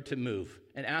the Lord to move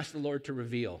and ask the Lord to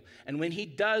reveal. And when he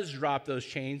does drop those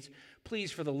chains,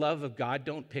 please, for the love of God,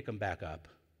 don't pick them back up.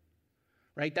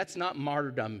 Right? That's not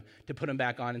martyrdom to put them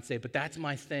back on and say, but that's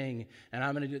my thing, and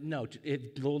I'm going to do it. No,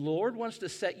 if the Lord wants to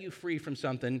set you free from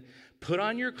something, put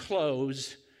on your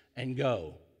clothes and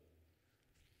go.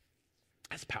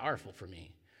 That's powerful for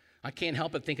me. I can't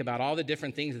help but think about all the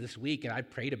different things this week, and I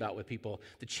prayed about with people,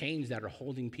 the chains that are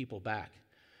holding people back.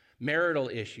 Marital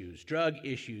issues, drug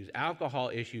issues, alcohol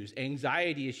issues,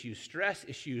 anxiety issues, stress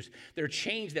issues. They're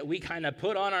chains that we kind of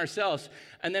put on ourselves,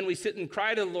 and then we sit and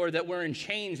cry to the Lord that we're in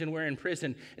chains and we're in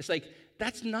prison. It's like,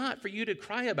 that's not for you to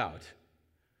cry about.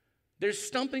 There's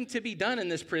something to be done in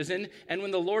this prison, and when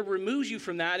the Lord removes you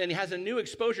from that and he has a new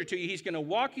exposure to you, he's going to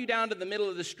walk you down to the middle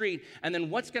of the street, and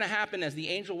then what's going to happen as the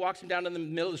angel walks him down to the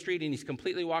middle of the street and he's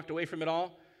completely walked away from it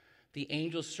all? The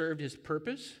angel served his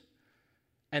purpose,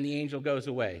 and the angel goes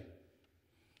away.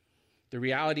 The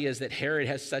reality is that Herod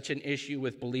has such an issue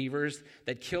with believers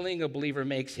that killing a believer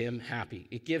makes him happy.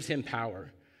 It gives him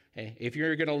power. Okay? If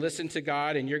you're going to listen to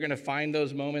God and you're going to find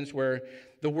those moments where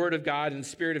the Word of God and the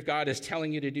Spirit of God is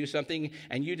telling you to do something,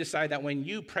 and you decide that when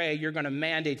you pray, you're going to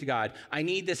mandate to God, I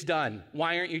need this done.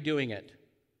 Why aren't you doing it?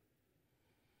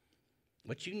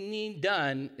 What you need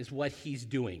done is what he's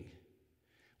doing.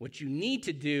 What you need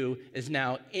to do is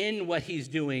now, in what he's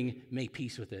doing, make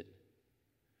peace with it.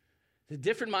 It's a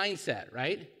different mindset,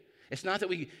 right? It's not that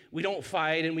we don't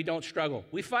fight and we don't struggle.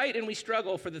 We fight and we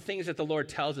struggle for the things that the Lord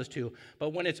tells us to. But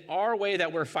when it's our way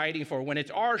that we're fighting for, when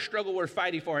it's our struggle we're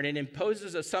fighting for, and it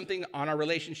imposes us something on our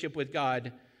relationship with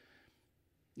God,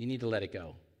 you need to let it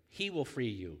go. He will free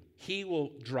you. He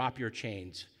will drop your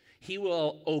chains. He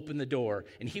will open the door,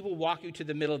 and he will walk you to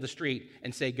the middle of the street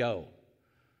and say, go.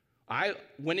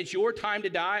 When it's your time to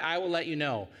die, I will let you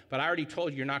know. But I already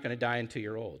told you you're not going to die until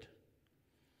you're old.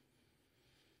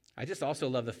 I just also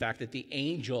love the fact that the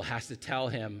angel has to tell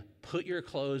him, put your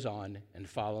clothes on and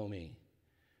follow me.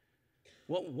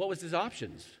 What was his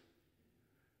options?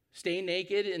 Stay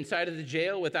naked inside of the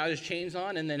jail without his chains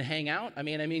on and then hang out? I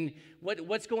mean,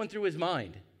 what's going through his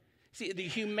mind? See, the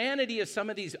humanity of some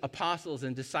of these apostles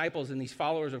and disciples and these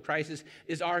followers of Christ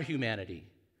is our humanity.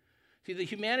 See, the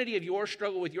humanity of your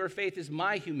struggle with your faith is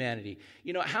my humanity.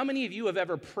 You know, how many of you have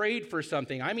ever prayed for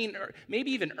something? I mean,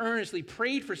 maybe even earnestly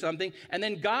prayed for something, and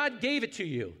then God gave it to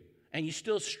you, and you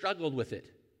still struggled with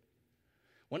it?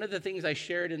 One of the things I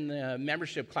shared in the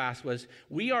membership class was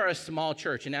we are a small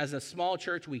church, and as a small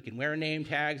church, we can wear name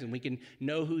tags, and we can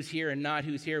know who's here and not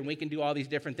who's here, and we can do all these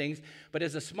different things. But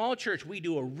as a small church, we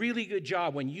do a really good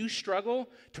job when you struggle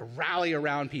to rally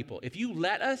around people. If you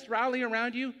let us rally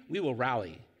around you, we will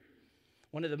rally.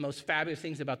 One of the most fabulous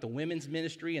things about the women's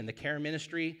ministry and the care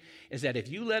ministry is that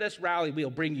if you let us rally, we'll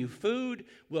bring you food,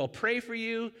 we'll pray for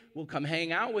you, we'll come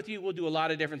hang out with you, we'll do a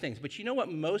lot of different things. But you know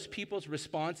what most people's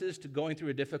response is to going through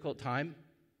a difficult time?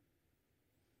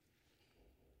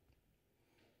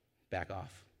 Back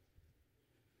off.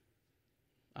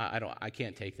 I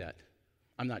can't take that.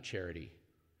 I'm not charity,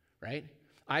 right?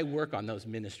 I work on those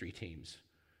ministry teams.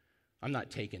 I'm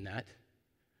not taking that.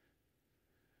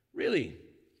 Really?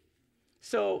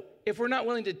 So if we're not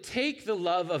willing to take the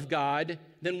love of God,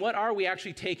 then what are we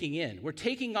actually taking in? We're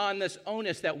taking on this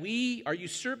onus that we are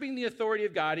usurping the authority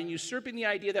of God and usurping the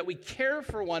idea that we care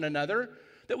for one another,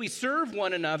 that we serve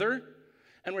one another,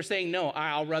 and we're saying, no,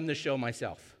 I'll run the show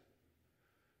myself.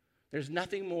 There's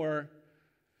nothing more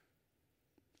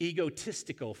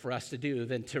egotistical for us to do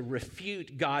than to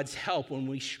refute God's help when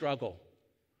we struggle.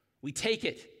 We take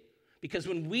it, because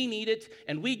when we need it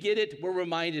and we get it, we're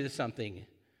reminded of something.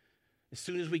 As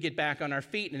soon as we get back on our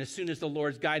feet and as soon as the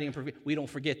Lord's guiding, we don't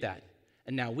forget that.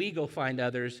 And now we go find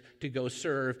others to go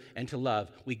serve and to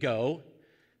love. We go,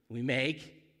 we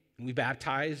make, and we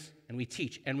baptize, and we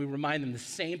teach. And we remind them the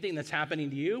same thing that's happening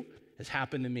to you has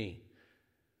happened to me.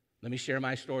 Let me share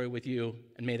my story with you,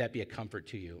 and may that be a comfort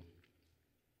to you.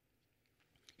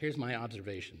 Here's my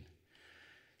observation.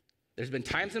 There's been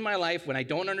times in my life when I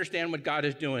don't understand what God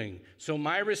is doing. So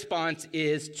my response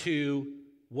is to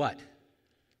what?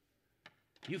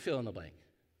 You fill in the blank.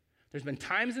 There's been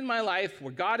times in my life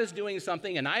where God is doing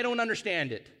something and I don't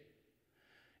understand it.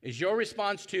 Is your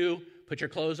response to put your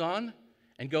clothes on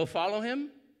and go follow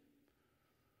him?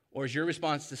 Or is your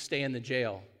response to stay in the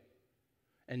jail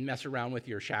and mess around with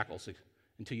your shackles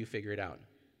until you figure it out?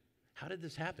 How did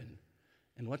this happen?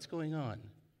 And what's going on?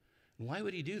 And why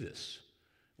would he do this?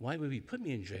 Why would he put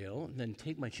me in jail and then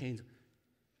take my chains?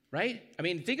 Right? I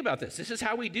mean, think about this. This is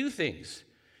how we do things.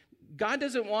 God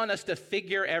doesn't want us to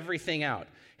figure everything out.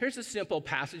 Here's a simple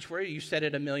passage for you. You said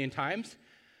it a million times.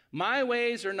 My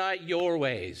ways are not your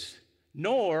ways,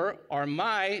 nor are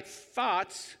my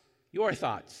thoughts your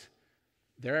thoughts.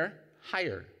 They're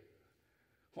higher.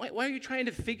 Why are you trying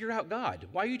to figure out God?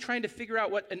 Why are you trying to figure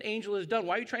out what an angel has done?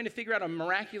 Why are you trying to figure out a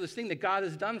miraculous thing that God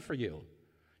has done for you?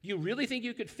 You really think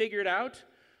you could figure it out?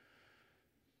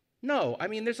 No, I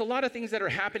mean, there's a lot of things that are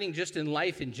happening just in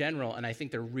life in general, and I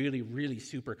think they're really, really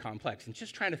super complex. And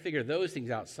just trying to figure those things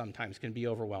out sometimes can be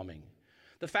overwhelming.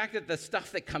 The fact that the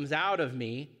stuff that comes out of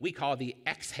me, we call the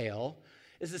exhale,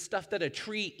 is the stuff that a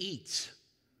tree eats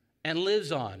and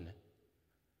lives on.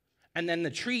 And then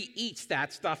the tree eats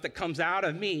that stuff that comes out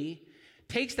of me,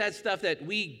 takes that stuff that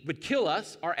would kill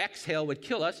us, our exhale would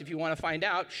kill us. If you want to find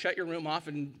out, shut your room off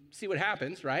and see what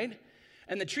happens, right?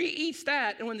 And the tree eats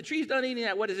that, and when the tree's done eating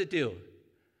that, what does it do?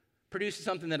 Produces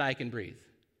something that I can breathe.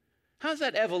 How's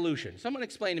that evolution? Someone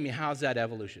explain to me, how's that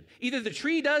evolution? Either the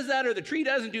tree does that or the tree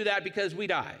doesn't do that because we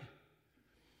die.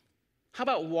 How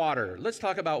about water? Let's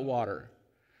talk about water.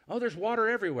 Oh, there's water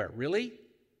everywhere. Really?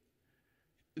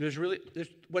 There's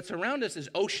what's around us is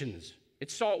oceans.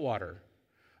 It's salt water.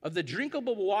 Of the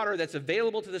drinkable water that's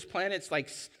available to this planet, it's like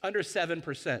under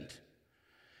 7%.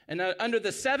 And under the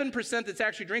 7% that's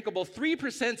actually drinkable,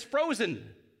 3% is frozen.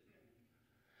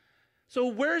 So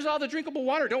where's all the drinkable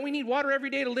water? Don't we need water every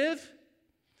day to live?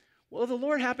 Well, the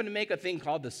Lord happened to make a thing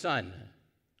called the sun.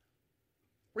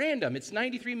 Random. It's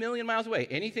 93 million miles away.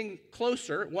 Anything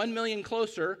closer, 1 million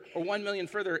closer, or 1 million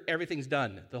further, everything's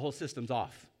done. The whole system's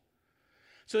off.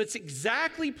 So it's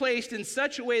exactly placed in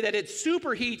such a way that it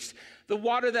superheats the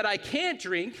water that I can't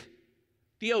drink,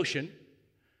 the ocean,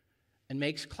 and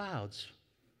makes clouds.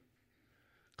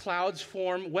 Clouds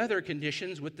form weather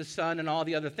conditions with the sun and all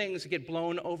the other things that get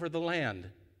blown over the land.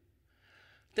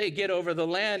 They get over the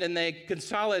land and they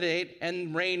consolidate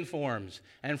and rain forms.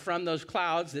 And from those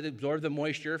clouds that absorb the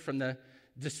moisture from the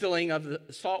distilling of the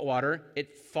salt water,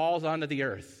 it falls onto the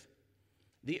earth.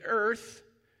 The earth,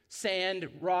 sand,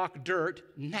 rock, dirt,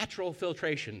 natural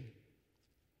filtration.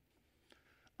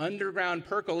 Underground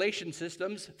percolation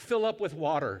systems fill up with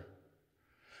water.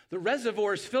 The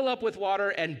reservoirs fill up with water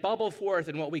and bubble forth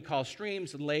in what we call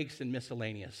streams and lakes and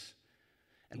miscellaneous.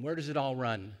 And where does it all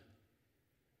run?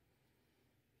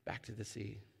 Back to the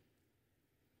sea.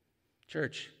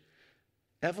 Church,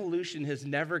 Evolution has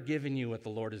never given you what the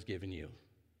Lord has given you.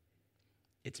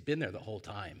 It's been there the whole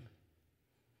time.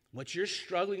 What you're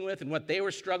struggling with and what they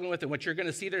were struggling with and what you're going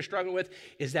to see they're struggling with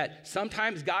is that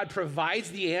sometimes God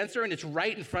provides the answer and it's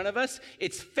right in front of us.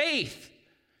 It's faith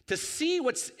to see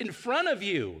what's in front of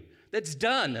you that's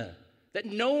done, that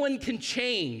no one can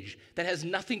change, that has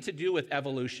nothing to do with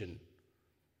evolution.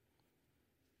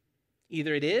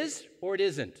 Either it is or it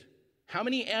isn't. How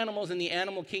many animals in the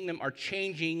animal kingdom are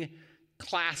changing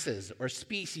classes or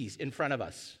species in front of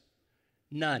us?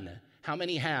 None. How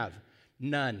many have?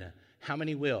 None. How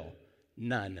many will?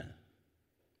 None.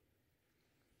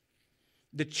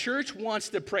 The church wants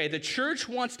to pray. The church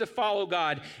wants to follow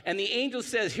God. And the angel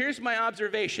says, here's my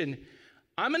observation.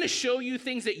 I'm going to show you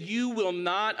things that you will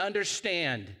not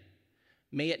understand.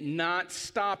 May it not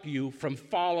stop you from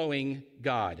following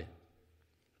God.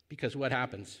 Because what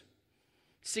happens?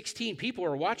 16 people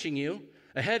are watching you.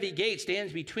 A heavy gate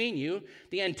stands between you.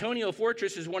 The Antonia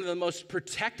Fortress is one of the most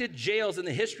protected jails in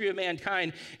the history of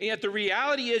mankind. And yet the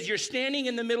reality is you're standing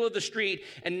in the middle of the street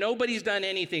and nobody's done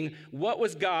anything. What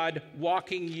was God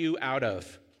walking you out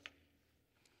of?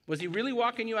 Was he really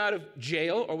walking you out of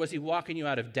jail or was he walking you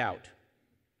out of doubt?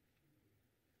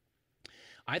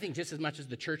 I think just as much as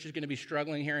the church is going to be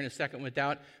struggling here in a second with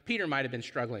doubt, Peter might have been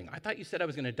struggling. I thought you said I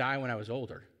was going to die when I was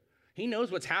older. He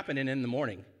knows what's happening in the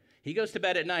morning. He goes to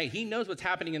bed at night. He knows what's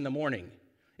happening in the morning.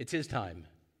 It's his time.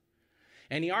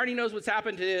 And he already knows what's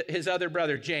happened to his other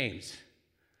brother, James.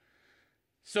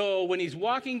 So when he's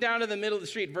walking down to the middle of the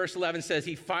street, verse 11 says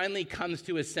he finally comes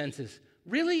to his senses.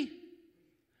 Really?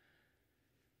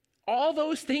 All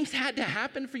those things had to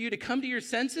happen for you to come to your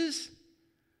senses?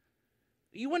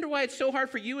 You wonder why it's so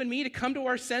hard for you and me to come to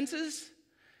our senses?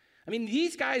 I mean,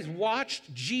 these guys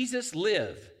watched Jesus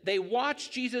live. They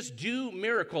watched Jesus do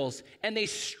miracles, and they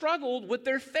struggled with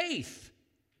their faith.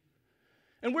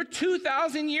 And we're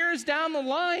 2,000 years down the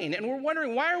line, and we're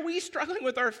wondering, why are we struggling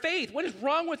with our faith? What is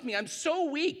wrong with me? I'm so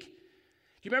weak. Do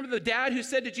you remember the dad who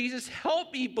said to Jesus,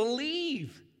 help me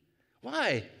believe?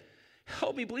 Why?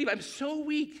 Help me believe. I'm so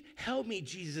weak. Help me,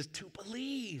 Jesus, to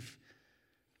believe.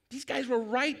 These guys were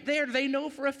right there. They know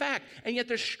for a fact. And yet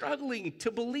they're struggling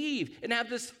to believe and have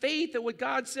this faith that what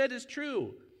God said is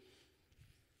true.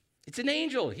 It's an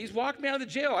angel. He's walked me out of the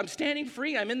jail. I'm standing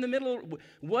free. I'm in the middle.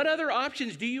 What other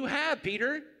options do you have,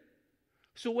 Peter?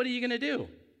 So what are you going to do?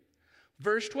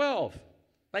 Verse 12.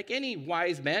 Like any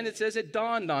wise man, it says it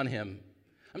dawned on him.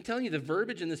 I'm telling you, the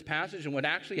verbiage in this passage and what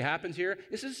actually happens here,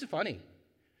 this is funny.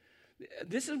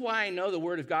 This is why I know the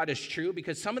Word of God is true,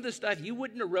 because some of the stuff, you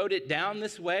wouldn't have wrote it down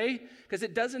this way, because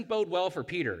it doesn't bode well for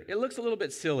Peter. It looks a little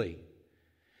bit silly.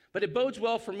 But it bodes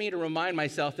well for me to remind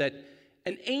myself that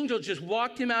an angel just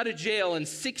walked him out of jail and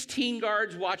 16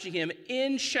 guards watching him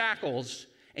in shackles,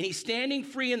 and he's standing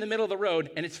free in the middle of the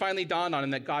road, and it's finally dawned on him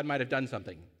that God might have done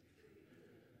something.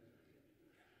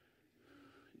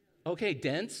 Okay,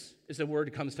 dense is a word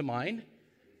that comes to mind,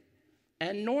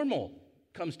 and normal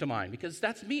comes to mind, because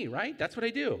that's me, right? That's what I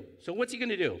do. So what's he going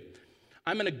to do?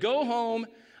 I'm going to go home.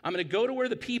 I'm going to go to where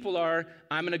the people are.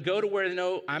 I'm going to go to where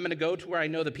I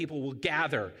know the people will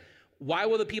gather. Why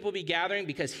will the people be gathering?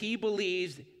 Because he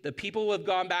believes the people will have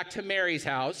gone back to Mary's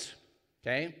house.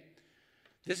 Okay?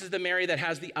 This is the Mary that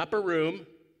has the upper room.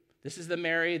 This is the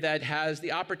Mary that has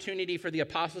the opportunity for the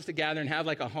apostles to gather and have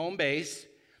like a home base.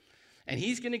 And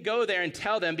he's going to go there and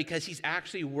tell them because he's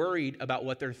actually worried about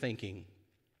what they're thinking.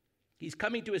 He's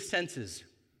coming to his senses.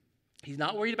 He's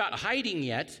not worried about hiding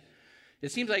yet.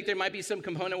 It seems like there might be some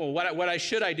component, well, what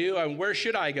should I do? And where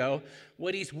should I go?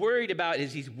 What he's worried about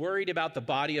is he's worried about the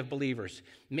body of believers.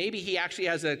 Maybe he actually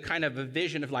has a kind of a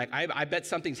vision of like, I bet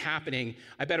something's happening.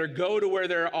 I better go to where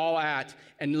they're all at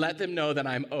and let them know that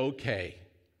I'm okay.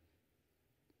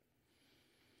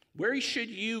 Where should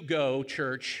you go,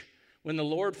 church, when the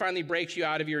Lord finally breaks you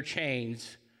out of your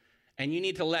chains and you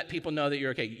need to let people know that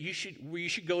you're okay? You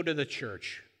should go to the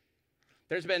church.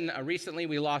 There's been, recently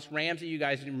we lost Ramsey. You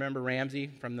guys remember Ramsey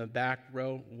from the back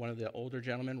row, one of the older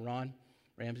gentlemen, Ron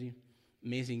Ramsey,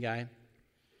 amazing guy.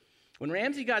 When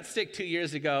Ramsey got sick 2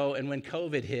 years ago and when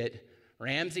COVID hit,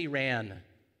 Ramsey ran.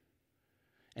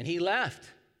 And he left.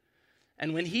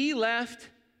 And when he left,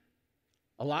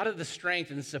 a lot of the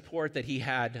strength and support that he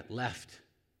had left.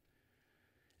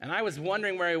 And I was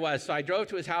wondering where he was, so I drove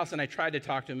to his house and I tried to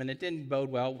talk to him, and it didn't bode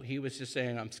well. He was just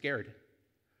saying, I'm scared.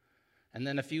 And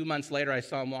then a few months later, I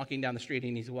saw him walking down the street,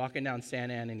 and he's walking down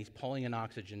Santa Ana, and he's pulling an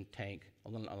oxygen tank, a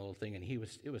little thing, and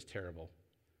it was terrible.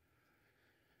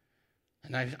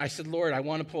 And I said, Lord, I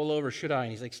want to pull over, should I?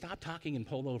 And he's like, stop talking and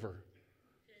pull over.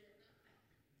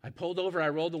 I pulled over, I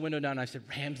rolled the window down, and I said,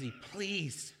 Ramsey,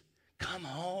 please, come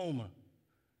home.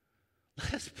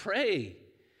 Let us pray.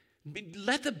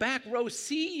 Let the back row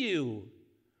see you.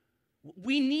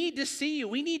 We need to see you.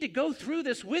 We need to go through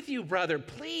this with you, brother,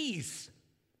 please.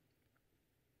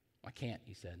 I can't,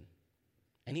 he said.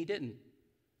 And he didn't.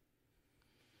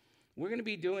 We're going to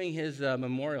be doing his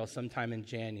memorial sometime in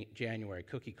January.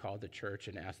 Cookie called the church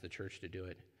and asked the church to do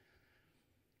it.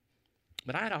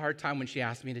 But I had a hard time when she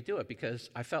asked me to do it because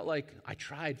I felt like I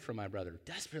tried for my brother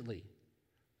desperately.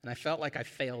 And I felt like I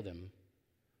failed him.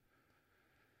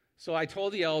 So I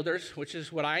told the elders, which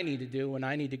is what I need to do when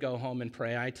I need to go home and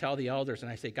pray. I tell the elders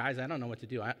and I say, guys, I don't know what to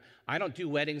do. I don't do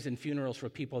weddings and funerals for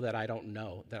people that I don't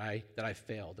know, that I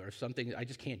failed, or if something, I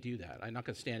just can't do that. I'm not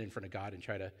going to stand in front of God and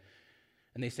try to.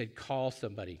 And they said, call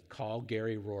somebody. Call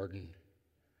Gary Rorden.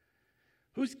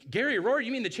 Who's Gary Rorden?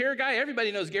 You mean the chair guy?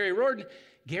 Everybody knows Gary Rorden.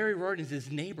 Gary Rorden is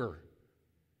his neighbor.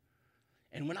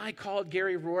 And when I called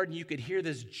Gary Rorden, you could hear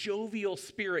this jovial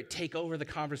spirit take over the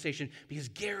conversation because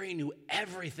Gary knew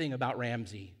everything about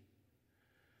Ramsey.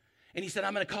 And he said,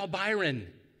 I'm going to call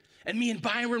Byron, and me and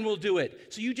Byron will do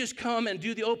it. So you just come and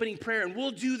do the opening prayer, and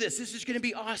we'll do this. This is going to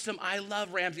be awesome. I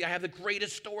love Ramsey. I have the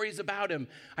greatest stories about him.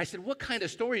 I said, what kind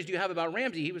of stories do you have about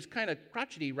Ramsey? He was kind of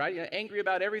crotchety, right? Angry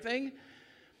about everything.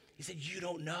 He said, you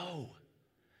don't know.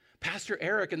 Pastor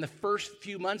Eric, in the first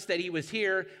few months that he was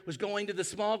here, was going to the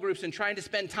small groups and trying to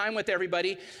spend time with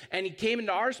everybody. And he came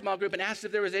into our small group and asked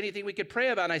if there was anything we could pray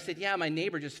about. And I said, yeah, my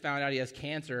neighbor just found out he has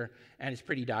cancer, and it's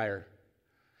pretty dire.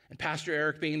 And Pastor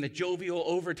Eric, being the jovial,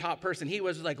 overtop person he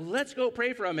was like, let's go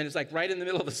pray for him. And it's like right in the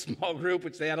middle of a small group,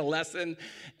 which they had a lesson.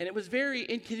 And it was very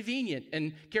inconvenient.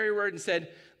 And Gary Rorden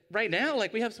said, right now,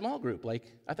 like, we have small group.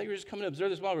 Like, I thought you were just coming to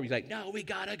observe the small group. He's like, no, we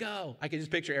got to go. I can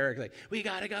just picture Eric like, we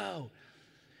got to go.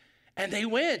 And they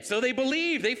went, so they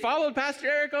believed. They followed Pastor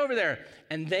Eric over there.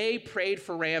 And they prayed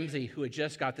for Ramsey, who had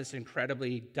just got this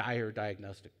incredibly dire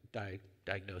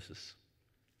diagnosis.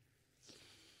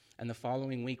 And the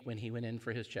following week, when he went in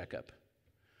for his checkup,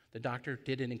 the doctor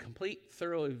did an incomplete,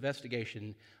 thorough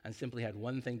investigation and simply had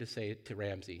one thing to say to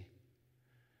Ramsey.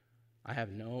 I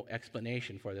have no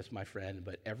explanation for this, my friend,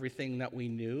 but everything that we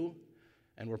knew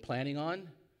and were planning on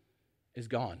is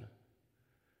gone.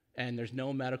 And there's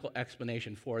no medical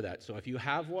explanation for that. So if you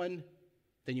have one,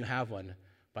 then you have one.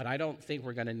 But I don't think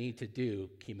we're going to need to do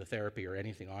chemotherapy or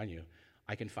anything on you.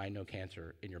 I can find no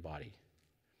cancer in your body.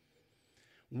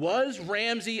 Was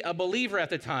Ramsey a believer at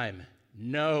the time?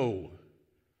 No.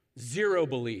 Zero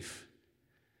belief.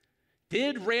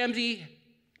 Did Ramsey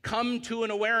come to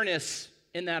an awareness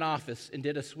in that office and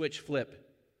did a switch flip?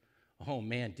 Oh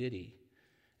man, did he?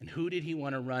 And who did he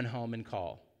want to run home and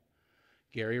call?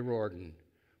 Gary Rorden,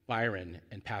 Byron,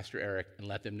 and Pastor Eric, and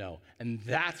let them know. And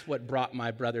that's what brought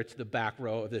my brother to the back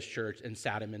row of this church and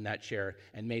sat him in that chair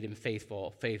and made him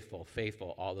faithful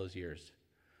all those years.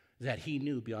 That he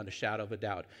knew beyond a shadow of a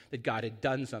doubt that God had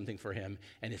done something for him,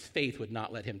 and his faith would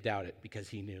not let him doubt it because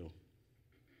he knew.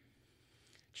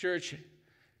 Church,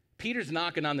 Peter's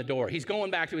knocking on the door. He's going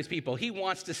back to his people. He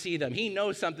wants to see them. He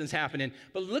knows something's happening.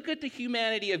 But look at the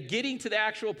humanity of getting to the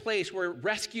actual place where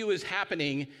rescue is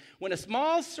happening when a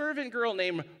small servant girl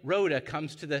named Rhoda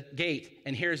comes to the gate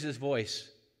and hears his voice.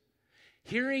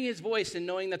 Hearing his voice and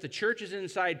knowing that the church is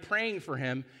inside praying for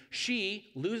him,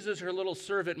 she loses her little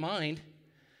servant mind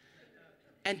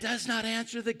and does not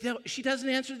answer the door. She doesn't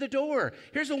answer the door.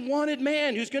 Here's a wanted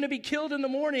man who's going to be killed in the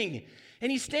morning.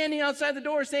 And he's standing outside the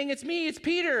door saying, it's me, it's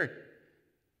Peter.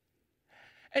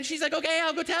 And she's like, okay,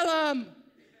 I'll go tell him.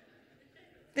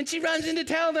 And she runs in to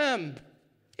tell them,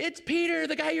 it's Peter,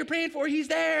 the guy you're praying for, he's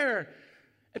there.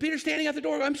 And Peter's standing at the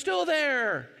door, I'm still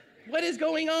there. What is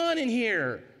going on in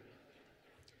here?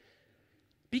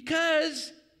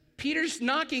 Because Peter's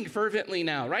knocking fervently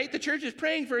now, right? The church is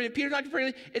praying for him. Peter's knocking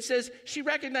fervently. It says she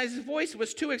recognized his voice,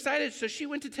 was too excited, so she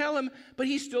went to tell him, but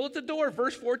he's still at the door.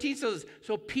 Verse 14 says,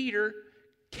 so Peter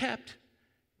kept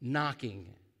knocking.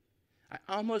 I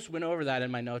almost went over that in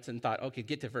my notes and thought, okay,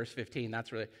 get to verse 15.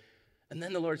 That's really, and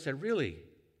then the Lord said, really?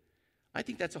 I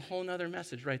think that's a whole nother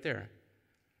message right there.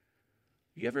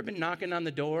 You ever been knocking on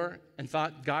the door and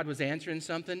thought God was answering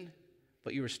something,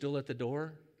 but you were still at the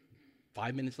door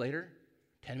 5 minutes later,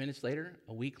 10 minutes later,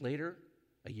 a week later,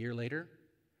 a year later?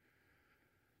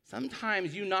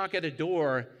 Sometimes you knock at a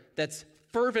door that's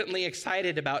fervently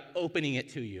excited about opening it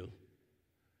to you.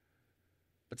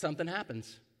 But something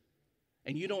happens,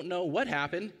 and you don't know what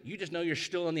happened. You just know you're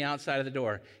still on the outside of the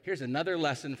door. Here's another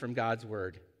lesson from God's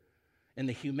word. And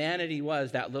the humanity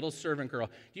was that little servant girl.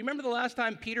 Do you remember the last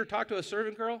time Peter talked to a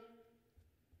servant girl?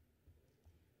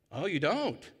 Oh, you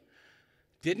don't?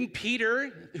 Didn't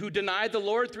Peter, who denied the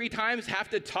Lord 3 times, have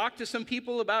to talk to some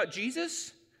people about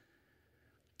Jesus?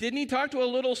 Didn't he talk to a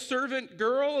little servant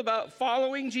girl about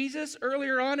following Jesus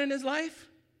earlier on in his life?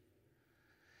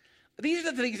 These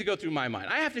are the things that go through my mind.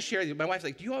 I have to share. My wife's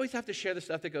like, do you always have to share the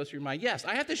stuff that goes through your mind? Yes,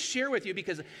 I have to share with you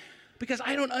because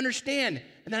I don't understand.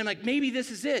 And then I'm like, maybe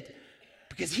this is it.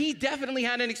 Because he definitely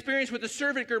had an experience with a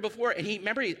servant girl before.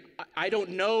 And I don't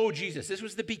know Jesus. This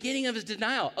was the beginning of his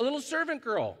denial. A little servant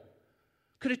girl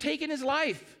could have taken his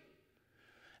life.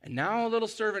 And now a little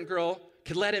servant girl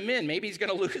could let him in. Maybe he's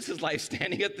going to lose his life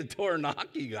standing at the door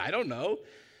knocking. I don't know.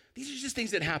 These are just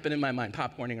things that happen in my mind,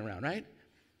 popcorning around, right?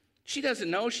 She doesn't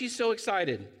know. She's so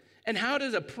excited. And how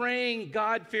does a praying,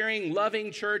 God-fearing,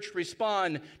 loving church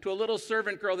respond to a little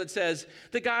servant girl that says,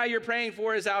 the guy you're praying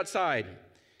for is outside?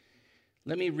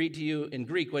 Let me read to you in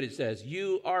Greek what it says.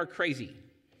 You are crazy.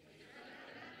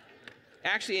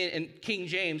 Actually, in King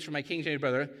James, for my King James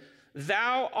brother,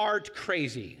 thou art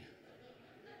crazy.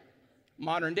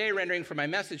 Modern day rendering for my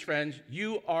Message friends,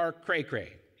 you are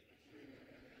cray-cray.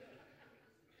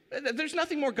 There's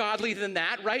nothing more godly than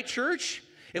that, right, church?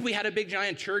 If we had a big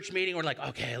giant church meeting, we're like,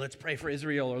 okay, let's pray for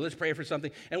Israel or let's pray for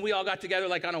something. And we all got together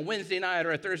like on a Wednesday night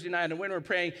or a Thursday night, and when we're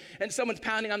praying, and someone's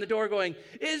pounding on the door going,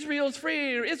 Israel's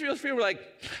free, or Israel's free. We're like,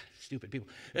 stupid people,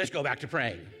 let's go back to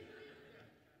praying.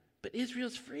 But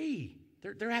Israel's free.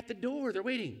 They're at the door. They're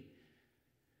waiting.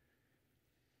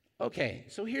 Okay,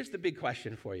 so here's the big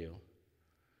question for you.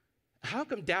 How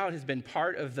come doubt has been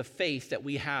part of the faith that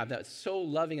we have that's so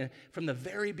loving from the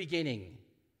very beginning?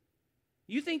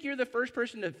 You think you're the first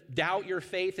person to doubt your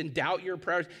faith and doubt your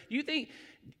prayers? You think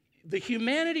the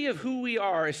humanity of who we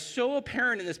are is so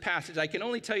apparent in this passage. I can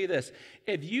only tell you this.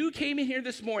 If you came in here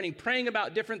this morning praying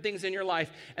about different things in your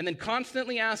life and then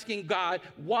constantly asking God,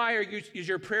 why is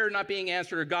your prayer not being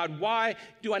answered? Or God, why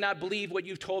do I not believe what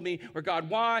you've told me? Or God,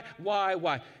 why?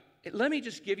 Let me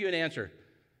just give you an answer.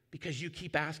 Because you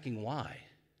keep asking why.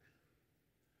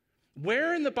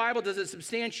 Where in the Bible does it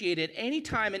substantiate at any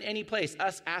time in any place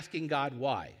us asking God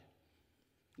why?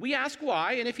 We ask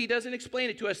why, and if he doesn't explain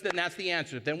it to us, then that's the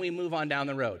answer. Then we move on down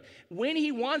the road. When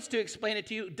he wants to explain it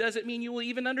to you, does it mean you will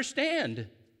even understand?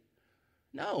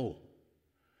 No.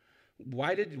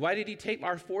 Why did he take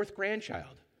our fourth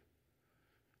grandchild?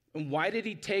 And why did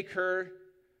he take her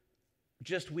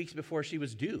just weeks before she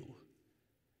was due?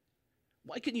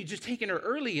 Why couldn't you just taken her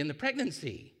early in the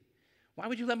pregnancy? Why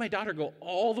would you let my daughter go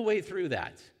all the way through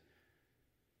that?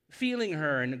 Feeling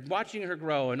her and watching her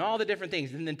grow and all the different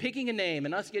things, and then picking a name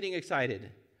and us getting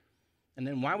excited. And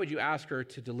then why would you ask her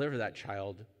to deliver that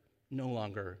child no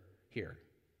longer here?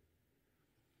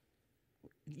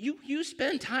 You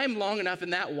spend time long enough in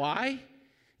that why,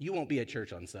 you won't be at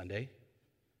church on Sunday.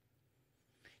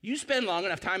 You spend long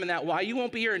enough time in that why, you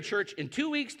won't be here in church in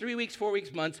 2 weeks, 3 weeks, 4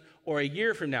 weeks, months, or a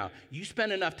year from now. You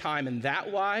spend enough time in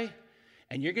that why,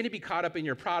 and you're going to be caught up in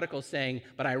your prodigal saying,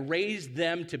 but I raised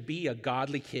them to be a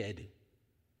godly kid.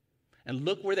 And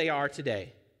look where they are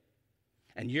today.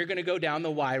 And you're going to go down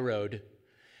the why road.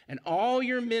 And all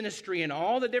your ministry and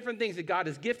all the different things that God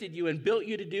has gifted you and built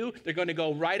you to do, they're going to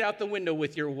go right out the window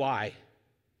with your why.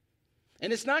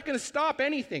 And it's not going to stop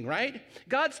anything, right?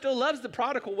 God still loves the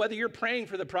prodigal whether you're praying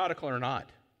for the prodigal or not.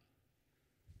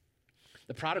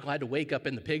 The prodigal had to wake up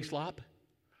in the pig slop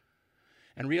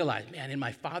and realize, man, in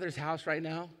my Father's house right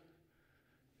now,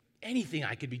 anything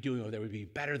I could be doing over there would be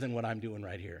better than what I'm doing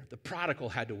right here. The prodigal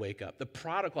had to wake up. The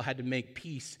prodigal had to make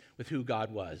peace with who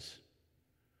God was.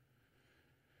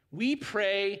 We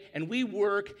pray and we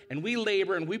work and we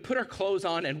labor and we put our clothes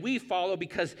on and we follow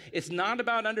because it's not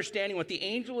about understanding what the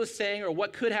angel is saying or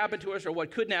what could happen to us or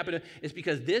what couldn't happen to us. It's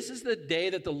because this is the day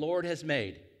that the Lord has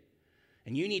made.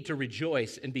 And you need to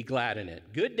rejoice and be glad in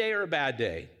it. Good day or a bad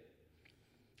day.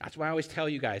 That's why I always tell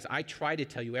you guys, I try to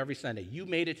tell you every Sunday, you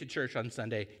made it to church on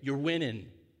Sunday, you're winning.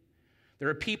 There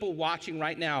are people watching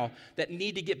right now that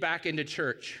need to get back into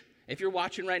church. If you're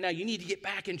watching right now, you need to get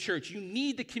back in church. You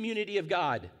need the community of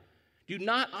God. Do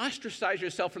not ostracize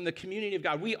yourself from the community of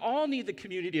God. We all need the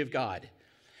community of God.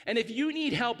 And if you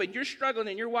need help and you're struggling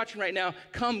and you're watching right now,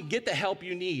 come get the help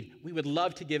you need. We would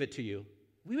love to give it to you.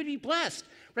 We would be blessed,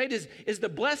 right? Is the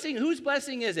blessing, whose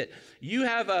blessing is it? You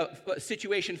have a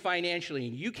situation financially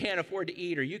and you can't afford to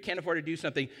eat or you can't afford to do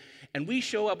something, and we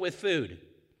show up with food.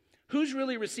 Who's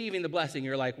really receiving the blessing?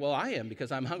 You're like, well, I am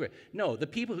because I'm hungry. No, the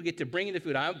people who get to bring in the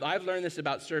food. I've learned this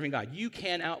about serving God. You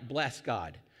can't out-bless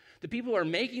God. The people who are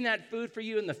making that food for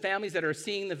you and the families that are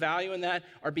seeing the value in that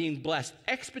are being blessed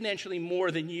exponentially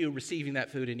more than you receiving that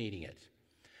food and eating it.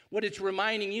 What it's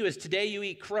reminding you is today you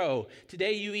eat crow,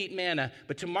 today you eat manna,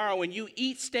 but tomorrow when you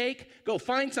eat steak, go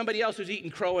find somebody else who's eating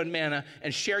crow and manna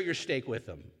and share your steak with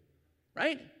them,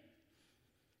 right?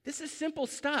 This is simple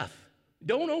stuff.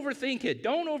 Don't overthink it.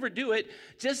 Don't overdo it.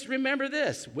 Just remember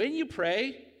this. When you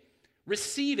pray,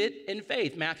 receive it in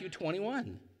faith, Matthew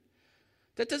 21.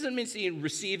 That doesn't mean you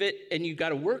receive it and you got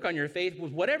to work on your faith.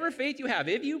 With whatever faith you have,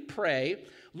 if you pray,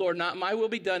 Lord, not my will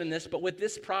be done in this, but with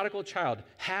this prodigal child,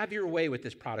 have your way with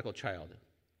this prodigal child.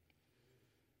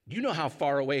 You know how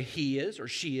far away he is or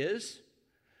she is.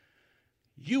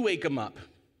 You wake them up.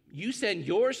 You send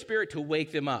your spirit to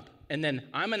wake them up. And then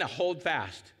I'm going to hold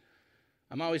fast.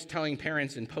 I'm always telling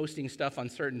parents and posting stuff on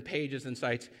certain pages and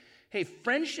sites, hey,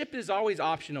 friendship is always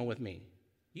optional with me.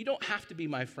 You don't have to be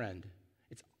my friend.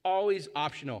 It's always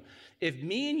optional. If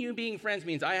me and you being friends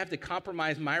means I have to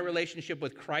compromise my relationship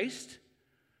with Christ,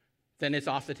 then it's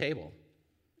off the table.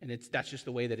 And that's just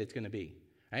the way that it's going to be.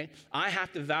 Right? I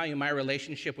have to value my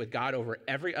relationship with God over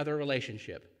every other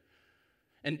relationship.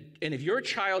 And if your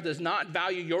child does not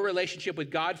value your relationship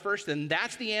with God first, then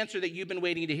that's the answer that you've been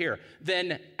waiting to hear.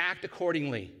 Then act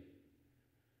accordingly.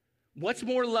 What's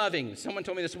more loving? Someone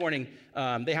told me this morning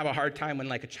they have a hard time when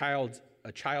like a child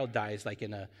dies, like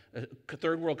in a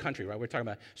third world country, right? We're talking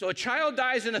about. So a child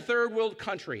dies in a third world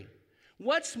country.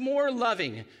 What's more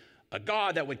loving? A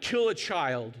God that would kill a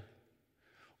child,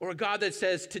 or a God that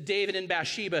says to David and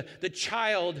Bathsheba, the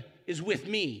child is with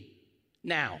me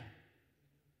now.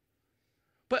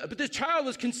 But the child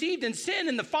was conceived in sin,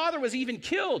 and the father was even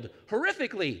killed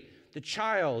horrifically. The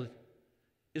child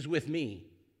is with me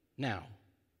now.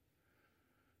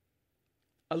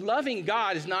 A loving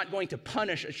God is not going to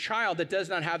punish a child that does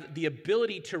not have the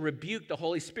ability to rebuke the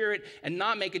Holy Spirit and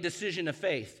not make a decision of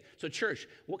faith. So church,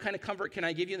 what kind of comfort can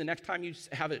I give you the next time you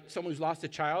have someone who's lost a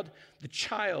child? The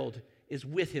child is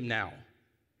with him now.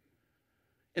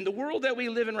 In the world that we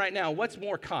live in right now, what's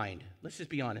more kind? Let's just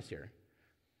be honest here.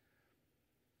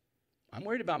 I'm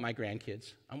worried about my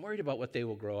grandkids. I'm worried about what they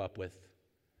will grow up with.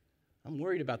 I'm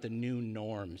worried about the new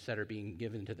norms that are being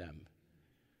given to them.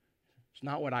 It's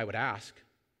not what I would ask.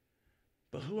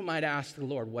 But who am I to ask the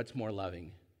Lord what's more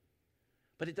loving?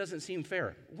 But it doesn't seem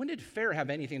fair. When did fair have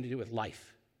anything to do with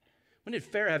life? When did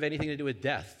fair have anything to do with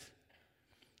death?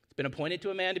 It's been appointed to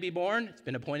a man to be born. It's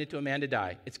been appointed to a man to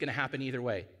die. It's going to happen either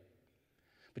way.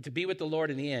 But to be with the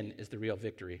Lord in the end is the real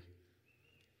victory.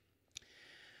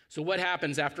 So what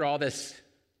happens after all this?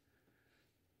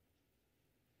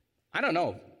 I don't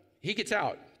know. He gets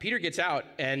out. Peter gets out,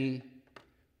 and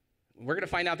we're going to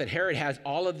find out that Herod has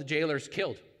all of the jailers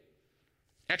killed,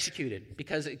 executed,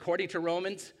 because according to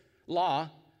Romans law,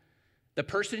 the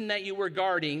person that you were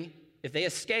guarding, if they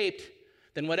escaped,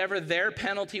 then whatever their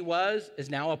penalty was is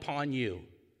now upon you.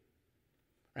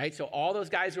 Right? So all those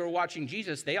guys who were watching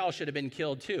Jesus, they all should have been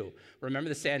killed too. Remember,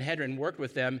 the Sanhedrin worked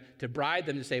with them to bribe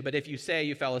them to say, but if you say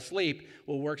you fell asleep,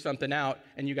 we'll work something out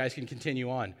and you guys can continue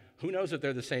on. Who knows if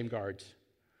they're the same guards?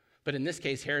 But in this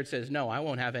case, Herod says, no, I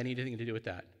won't have anything to do with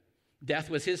that. Death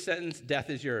was his sentence, death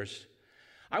is yours.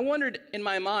 I wondered in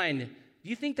my mind, do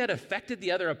you think that affected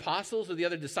the other apostles or the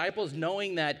other disciples,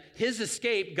 knowing that his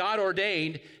escape, God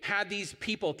ordained, had these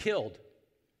people killed?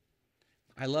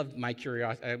 I love my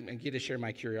curiosity. I get to share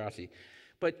my curiosity.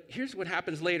 But here's what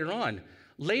happens later on.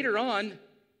 Later on,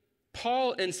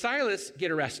 Paul and Silas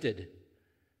get arrested.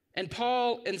 And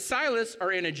Paul and Silas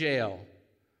are in a jail.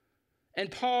 And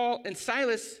Paul and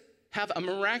Silas have a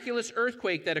miraculous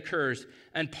earthquake that occurs.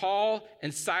 And Paul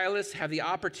and Silas have the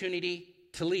opportunity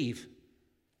to leave.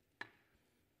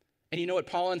 And you know what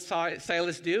Paul and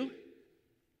Silas do?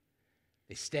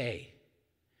 They stay.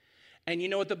 And you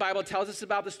know what the Bible tells us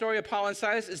about the story of Paul and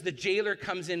Silas is the jailer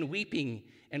comes in weeping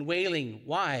and wailing.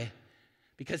 Why?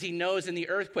 Because he knows in the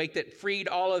earthquake that freed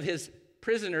all of his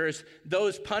prisoners,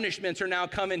 those punishments are now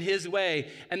coming his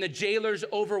way. And the jailer's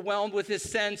overwhelmed with his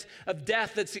sense of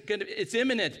death it's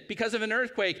imminent because of an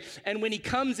earthquake. And when he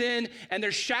comes in and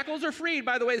their shackles are freed,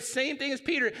 by the way, the same thing as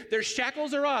Peter, their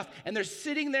shackles are off and they're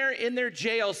sitting there in their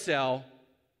jail cell,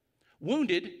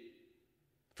 wounded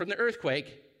from the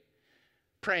earthquake,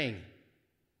 praying.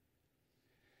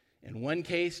 In one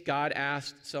case, God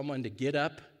asked someone to get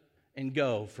up and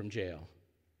go from jail.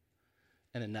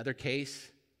 In another case,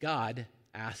 God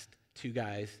asked two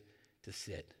guys to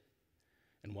sit.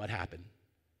 And what happened?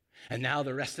 And now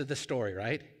the rest of the story,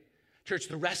 right? Church,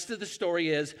 the rest of the story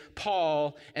is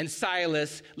Paul and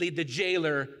Silas lead the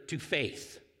jailer to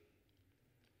faith.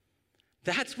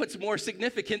 That's what's more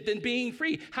significant than being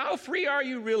free. How free are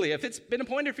you really? If it's been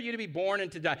appointed for you to be born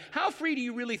and to die, how free do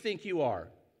you really think you are?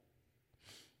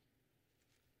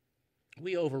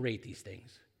 We overrate these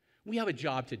things. We have a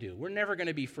job to do. We're never going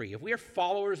to be free. If we are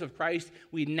followers of Christ,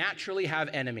 we naturally have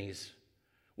enemies.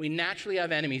 We naturally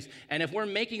have enemies. And if we're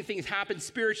making things happen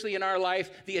spiritually in our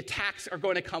life, the attacks are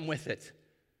going to come with it.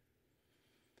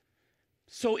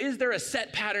 So is there a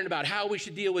set pattern about how we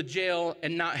should deal with jail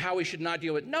and not how we should not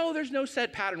deal with? No, there's no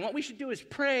set pattern. What we should do is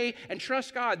pray and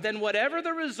trust God. Then whatever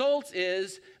the results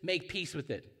is, make peace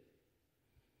with it.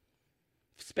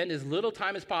 Spend as little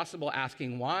time as possible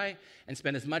asking why, and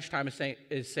spend as much time as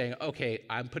saying, okay,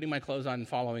 I'm putting my clothes on and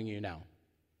following you now.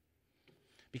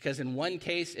 Because in one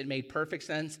case, it made perfect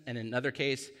sense, and in another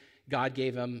case, God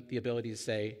gave him the ability to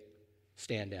say,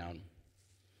 stand down.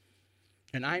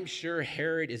 And I'm sure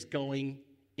Herod is going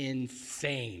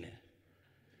insane,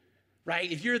 right?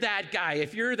 If you're that guy,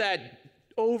 if you're that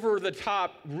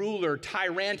over-the-top ruler,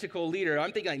 tyrannical leader,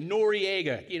 I'm thinking like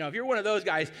Noriega, if you're one of those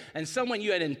guys and someone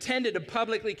you had intended to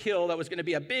publicly kill that was going to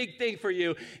be a big thing for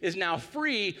you is now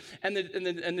free, and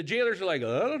the jailers are like,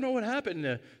 I don't know what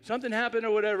happened, something happened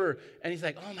or whatever, and he's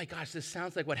like, oh my gosh, this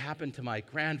sounds like what happened to my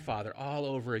grandfather all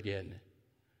over again.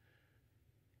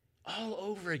 All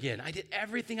over again. I did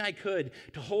everything I could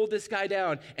to hold this guy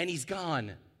down, and he's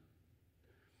gone.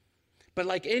 But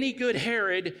like any good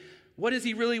Herod, what does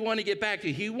he really want to get back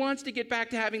to? He wants to get back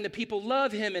to having the people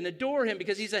love him and adore him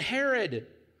because he's a Herod.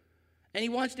 And he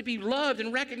wants to be loved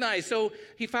and recognized. So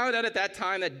he found out at that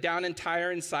time that down in Tyre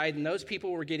and Sidon, those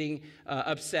people were getting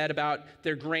upset about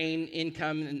their grain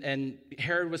income, and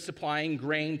Herod was supplying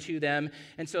grain to them.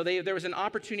 And so there was an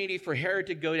opportunity for Herod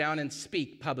to go down and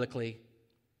speak publicly.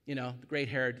 The great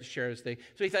Herod shares thing.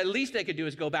 So he thought, the least I could do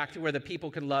is go back to where the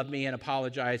people can love me and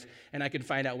apologize, and I can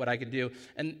find out what I could do.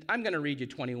 And I'm going to read you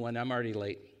 21. I'm already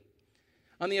late.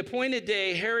 On the appointed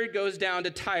day, Herod goes down to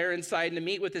Tyre and Sidon to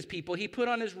meet with his people. He put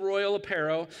on his royal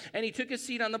apparel, and he took his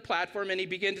seat on the platform, and he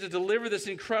began to deliver this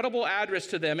incredible address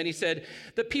to them. And he said,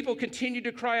 the people continued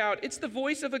to cry out, it's the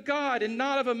voice of a God and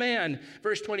not of a man.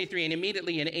 Verse 23, and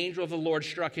immediately an angel of the Lord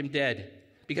struck him dead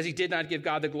because he did not give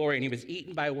God the glory, and he was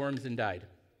eaten by worms and died.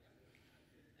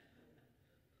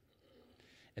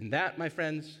 And that, my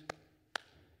friends,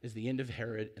 is the end of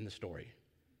Herod and the story.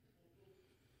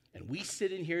 And we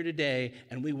sit in here today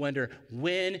and we wonder,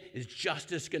 when is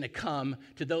justice going to come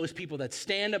to those people that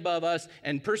stand above us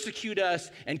and persecute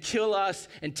us and kill us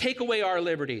and take away our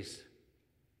liberties?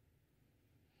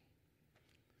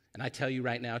 And I tell you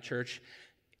right now, church,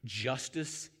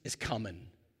 justice is coming,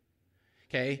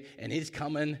 okay? And he's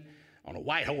coming on a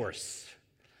white horse.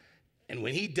 And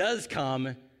when he does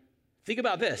come, think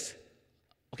about this.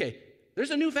 Okay,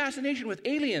 there's a new fascination with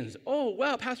aliens. Oh,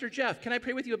 wow, Pastor Jeff, can I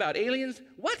pray with you about aliens?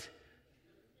 What?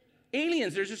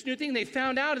 Aliens, there's this new thing they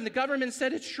found out and the government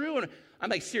said it's true. And I'm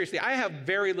like, seriously, I have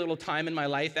very little time in my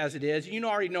life as it is. You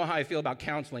already know how I feel about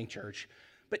counseling, church.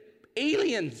 But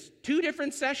aliens, 2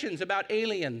 different sessions about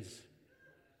aliens.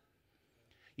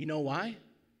 You know why?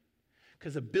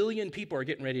 Because 1 billion people are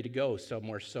getting ready to go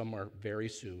somewhere very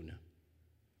soon.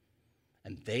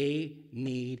 And they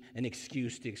need an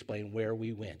excuse to explain where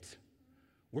we went.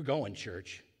 We're going,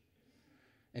 church.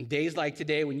 And days like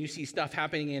today, when you see stuff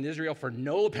happening in Israel for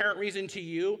no apparent reason to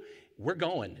you, we're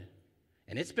going.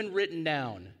 And it's been written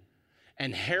down.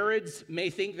 And Herods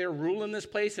may think they're ruling this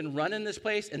place and running this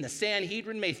place, and the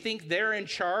Sanhedrin may think they're in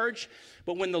charge.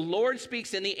 But when the Lord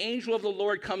speaks and the angel of the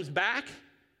Lord comes back,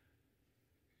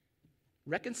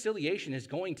 reconciliation is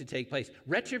going to take place.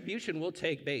 Retribution will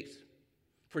take place.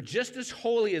 For just as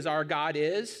holy as our God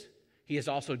is, he is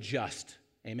also just.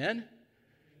 Amen?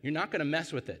 You're not going to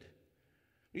mess with it.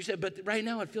 You said, but right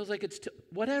now it feels like it's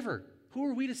whatever. Who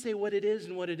are we to say what it is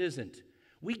and what it isn't?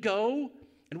 We go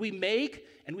and we make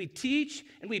and we teach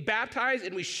and we baptize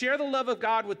and we share the love of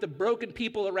God with the broken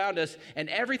people around us, and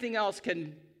everything else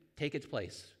can take its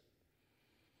place.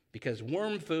 Because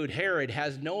worm food Herod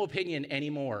has no opinion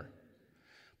anymore.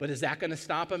 But is that going to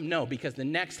stop him? No, because the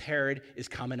next Herod is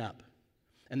coming up.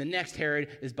 And the next Herod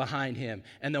is behind him.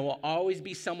 And there will always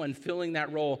be someone filling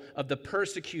that role of the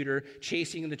persecutor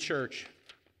chasing the church.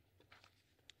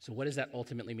 So what does that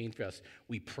ultimately mean for us?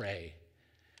 We pray.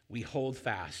 We hold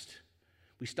fast.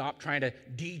 We stop trying to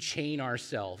de-chain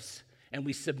ourselves. And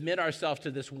we submit ourselves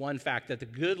to this one fact that the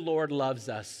good Lord loves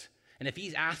us. And if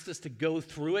he's asked us to go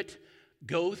through it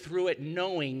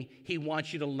knowing he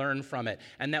wants you to learn from it.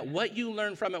 And that what you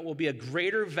learn from it will be a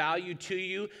greater value to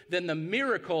you than the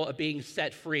miracle of being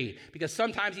set free. Because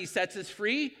sometimes he sets us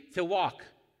free to walk.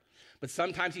 But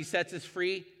sometimes he sets us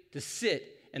free to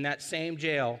sit in that same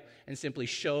jail and simply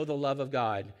show the love of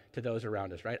God to those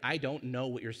around us, right? I don't know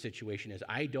what your situation is.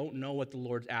 I don't know what the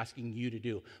Lord's asking you to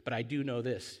do. But I do know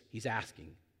this. He's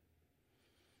asking.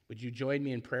 Would you join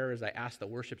me in prayer as I ask the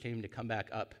worship team to come back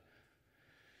up?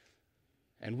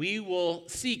 And we will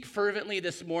seek fervently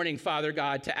this morning, Father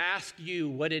God, to ask you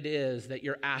what it is that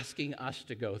you're asking us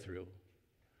to go through.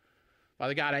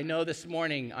 Father God, I know this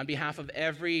morning, on behalf of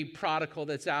every prodigal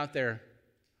that's out there,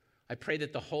 I pray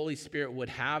that the Holy Spirit would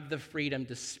have the freedom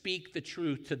to speak the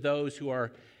truth to those who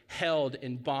are held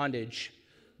in bondage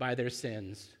by their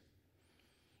sins.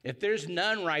 If there's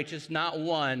none righteous, not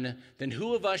one, then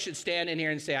who of us should stand in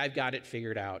here and say, I've got it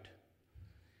figured out?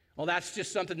 Well, that's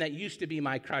just something that used to be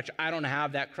my crutch. I don't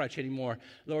have that crutch anymore.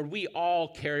 Lord, we all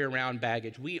carry around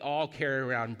baggage. We all carry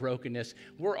around brokenness.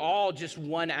 We're all just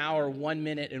 1 hour, 1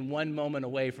 minute, and 1 moment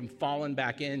away from falling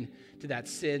back into that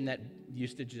sin that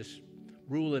used to just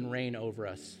rule and reign over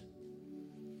us.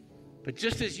 But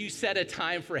just as you set a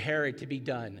time for Herod to be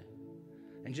done,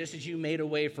 and just as you made a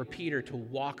way for Peter to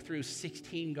walk through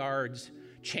 16 guards,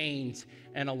 chains,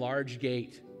 and a large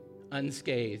gate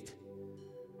unscathed,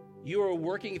 you are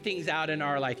working things out in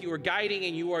our life. You are guiding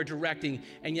and you are directing,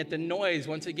 and yet the noise,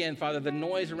 once again, Father, the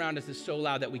noise around us is so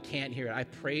loud that we can't hear it. I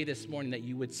pray this morning that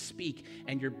you would speak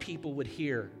and your people would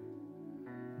hear.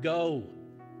 Go,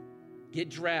 get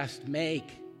dressed,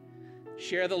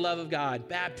 share the love of God,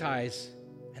 baptize,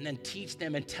 and then teach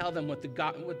them and tell them what the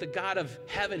God of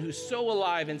heaven, who's so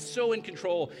alive and so in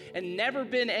control and never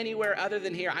been anywhere other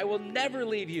than here. I will never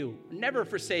leave you, never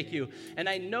forsake you. And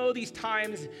I know these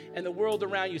times and the world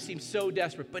around you seem so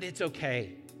desperate, but it's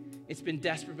okay. It's been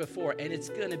desperate before, and it's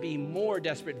going to be more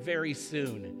desperate very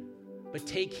soon. But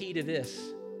take heed of this.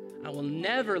 I will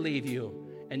never leave you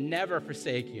and never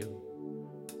forsake you.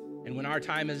 And when our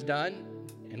time is done,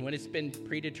 and when it's been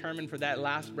predetermined for that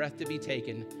last breath to be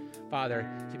taken, Father,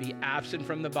 to be absent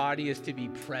from the body is to be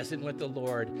present with the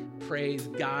Lord. Praise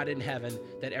God in heaven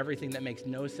that everything that makes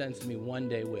no sense to me one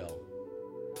day will.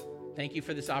 Thank you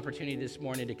for this opportunity this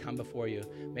morning to come before you.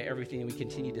 May everything that we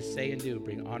continue to say and do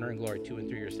bring honor and glory to and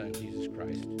through your Son, Jesus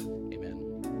Christ. Amen.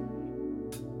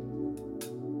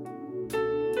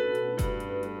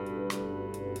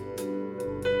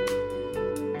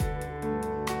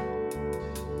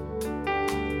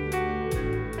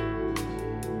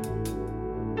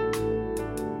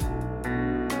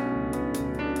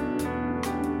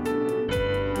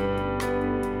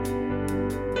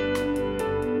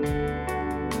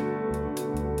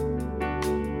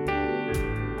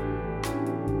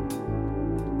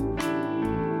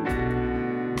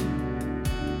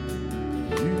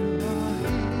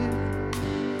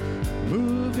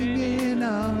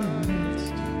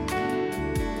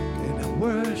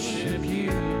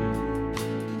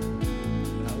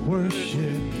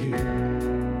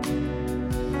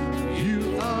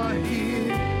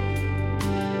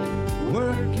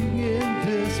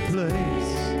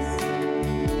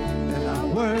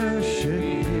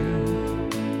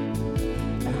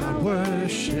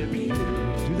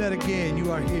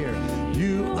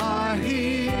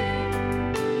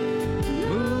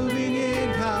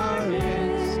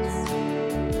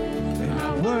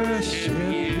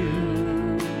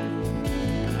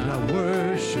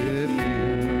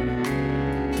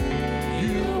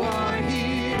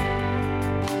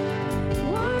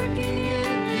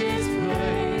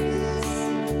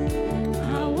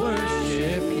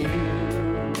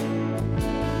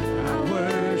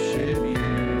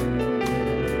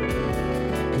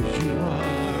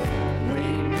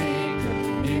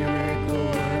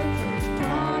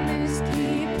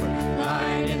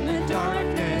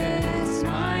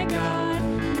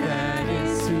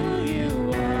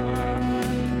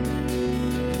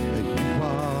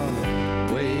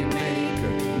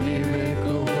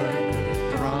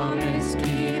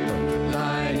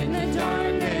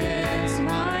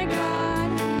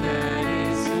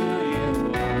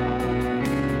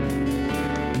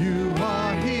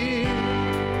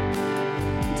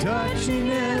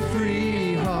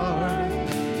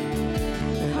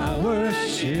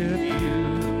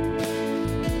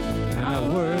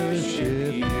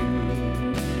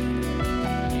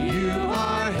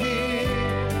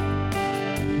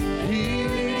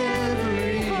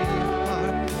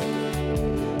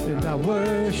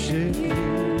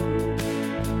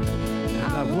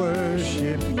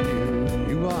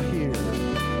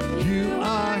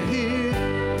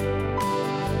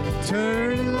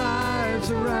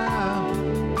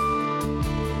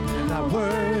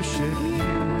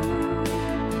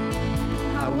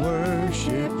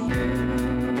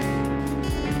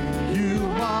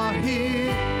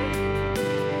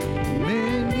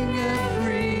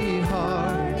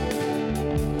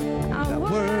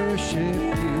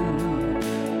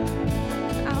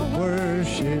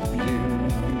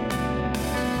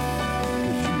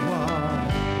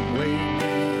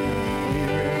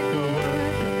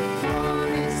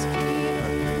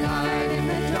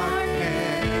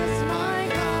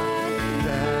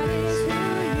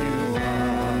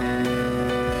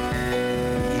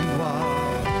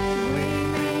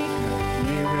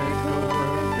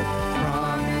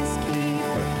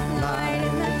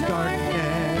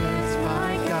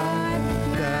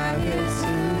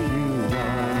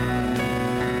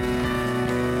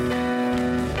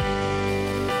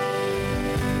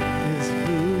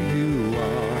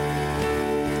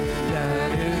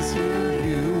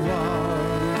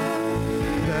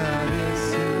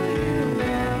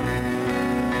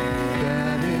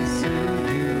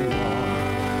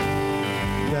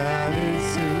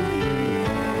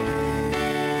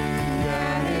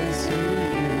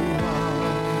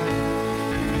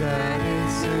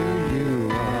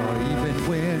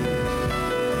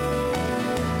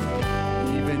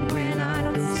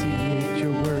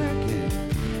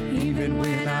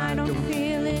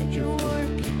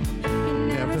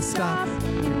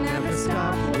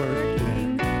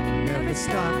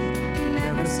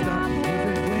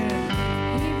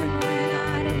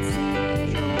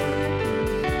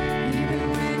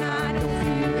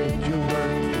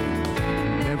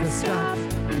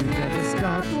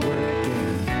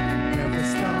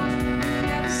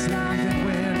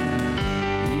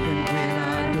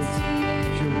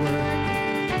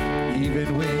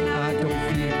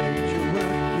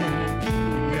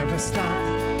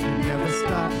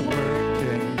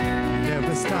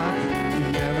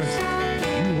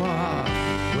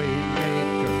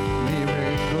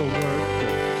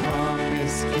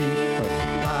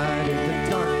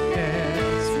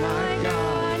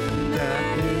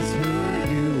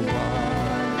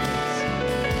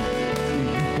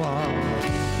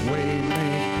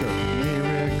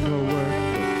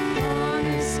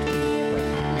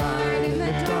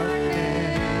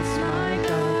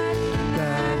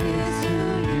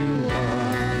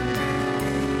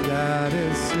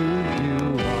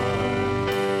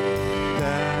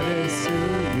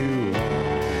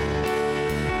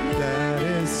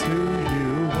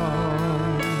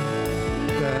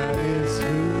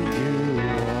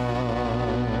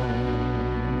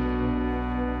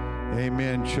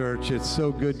 church. It's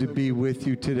so good to be with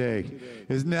you today.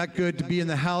 Isn't that good to be in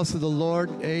the house of the Lord?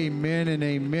 Amen and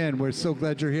amen. We're so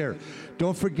glad you're here.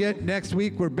 Don't forget, next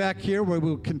week we're back here where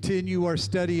we'll continue our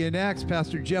study in Acts.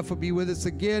 Pastor Jeff will be with us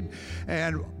again.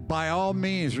 And by all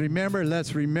means, remember,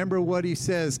 let's remember what he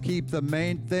says. Keep the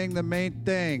main thing the main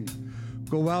thing.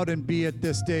 Go out and be it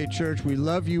this day, church. We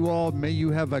love you all. May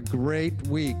you have a great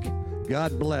week.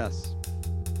 God bless.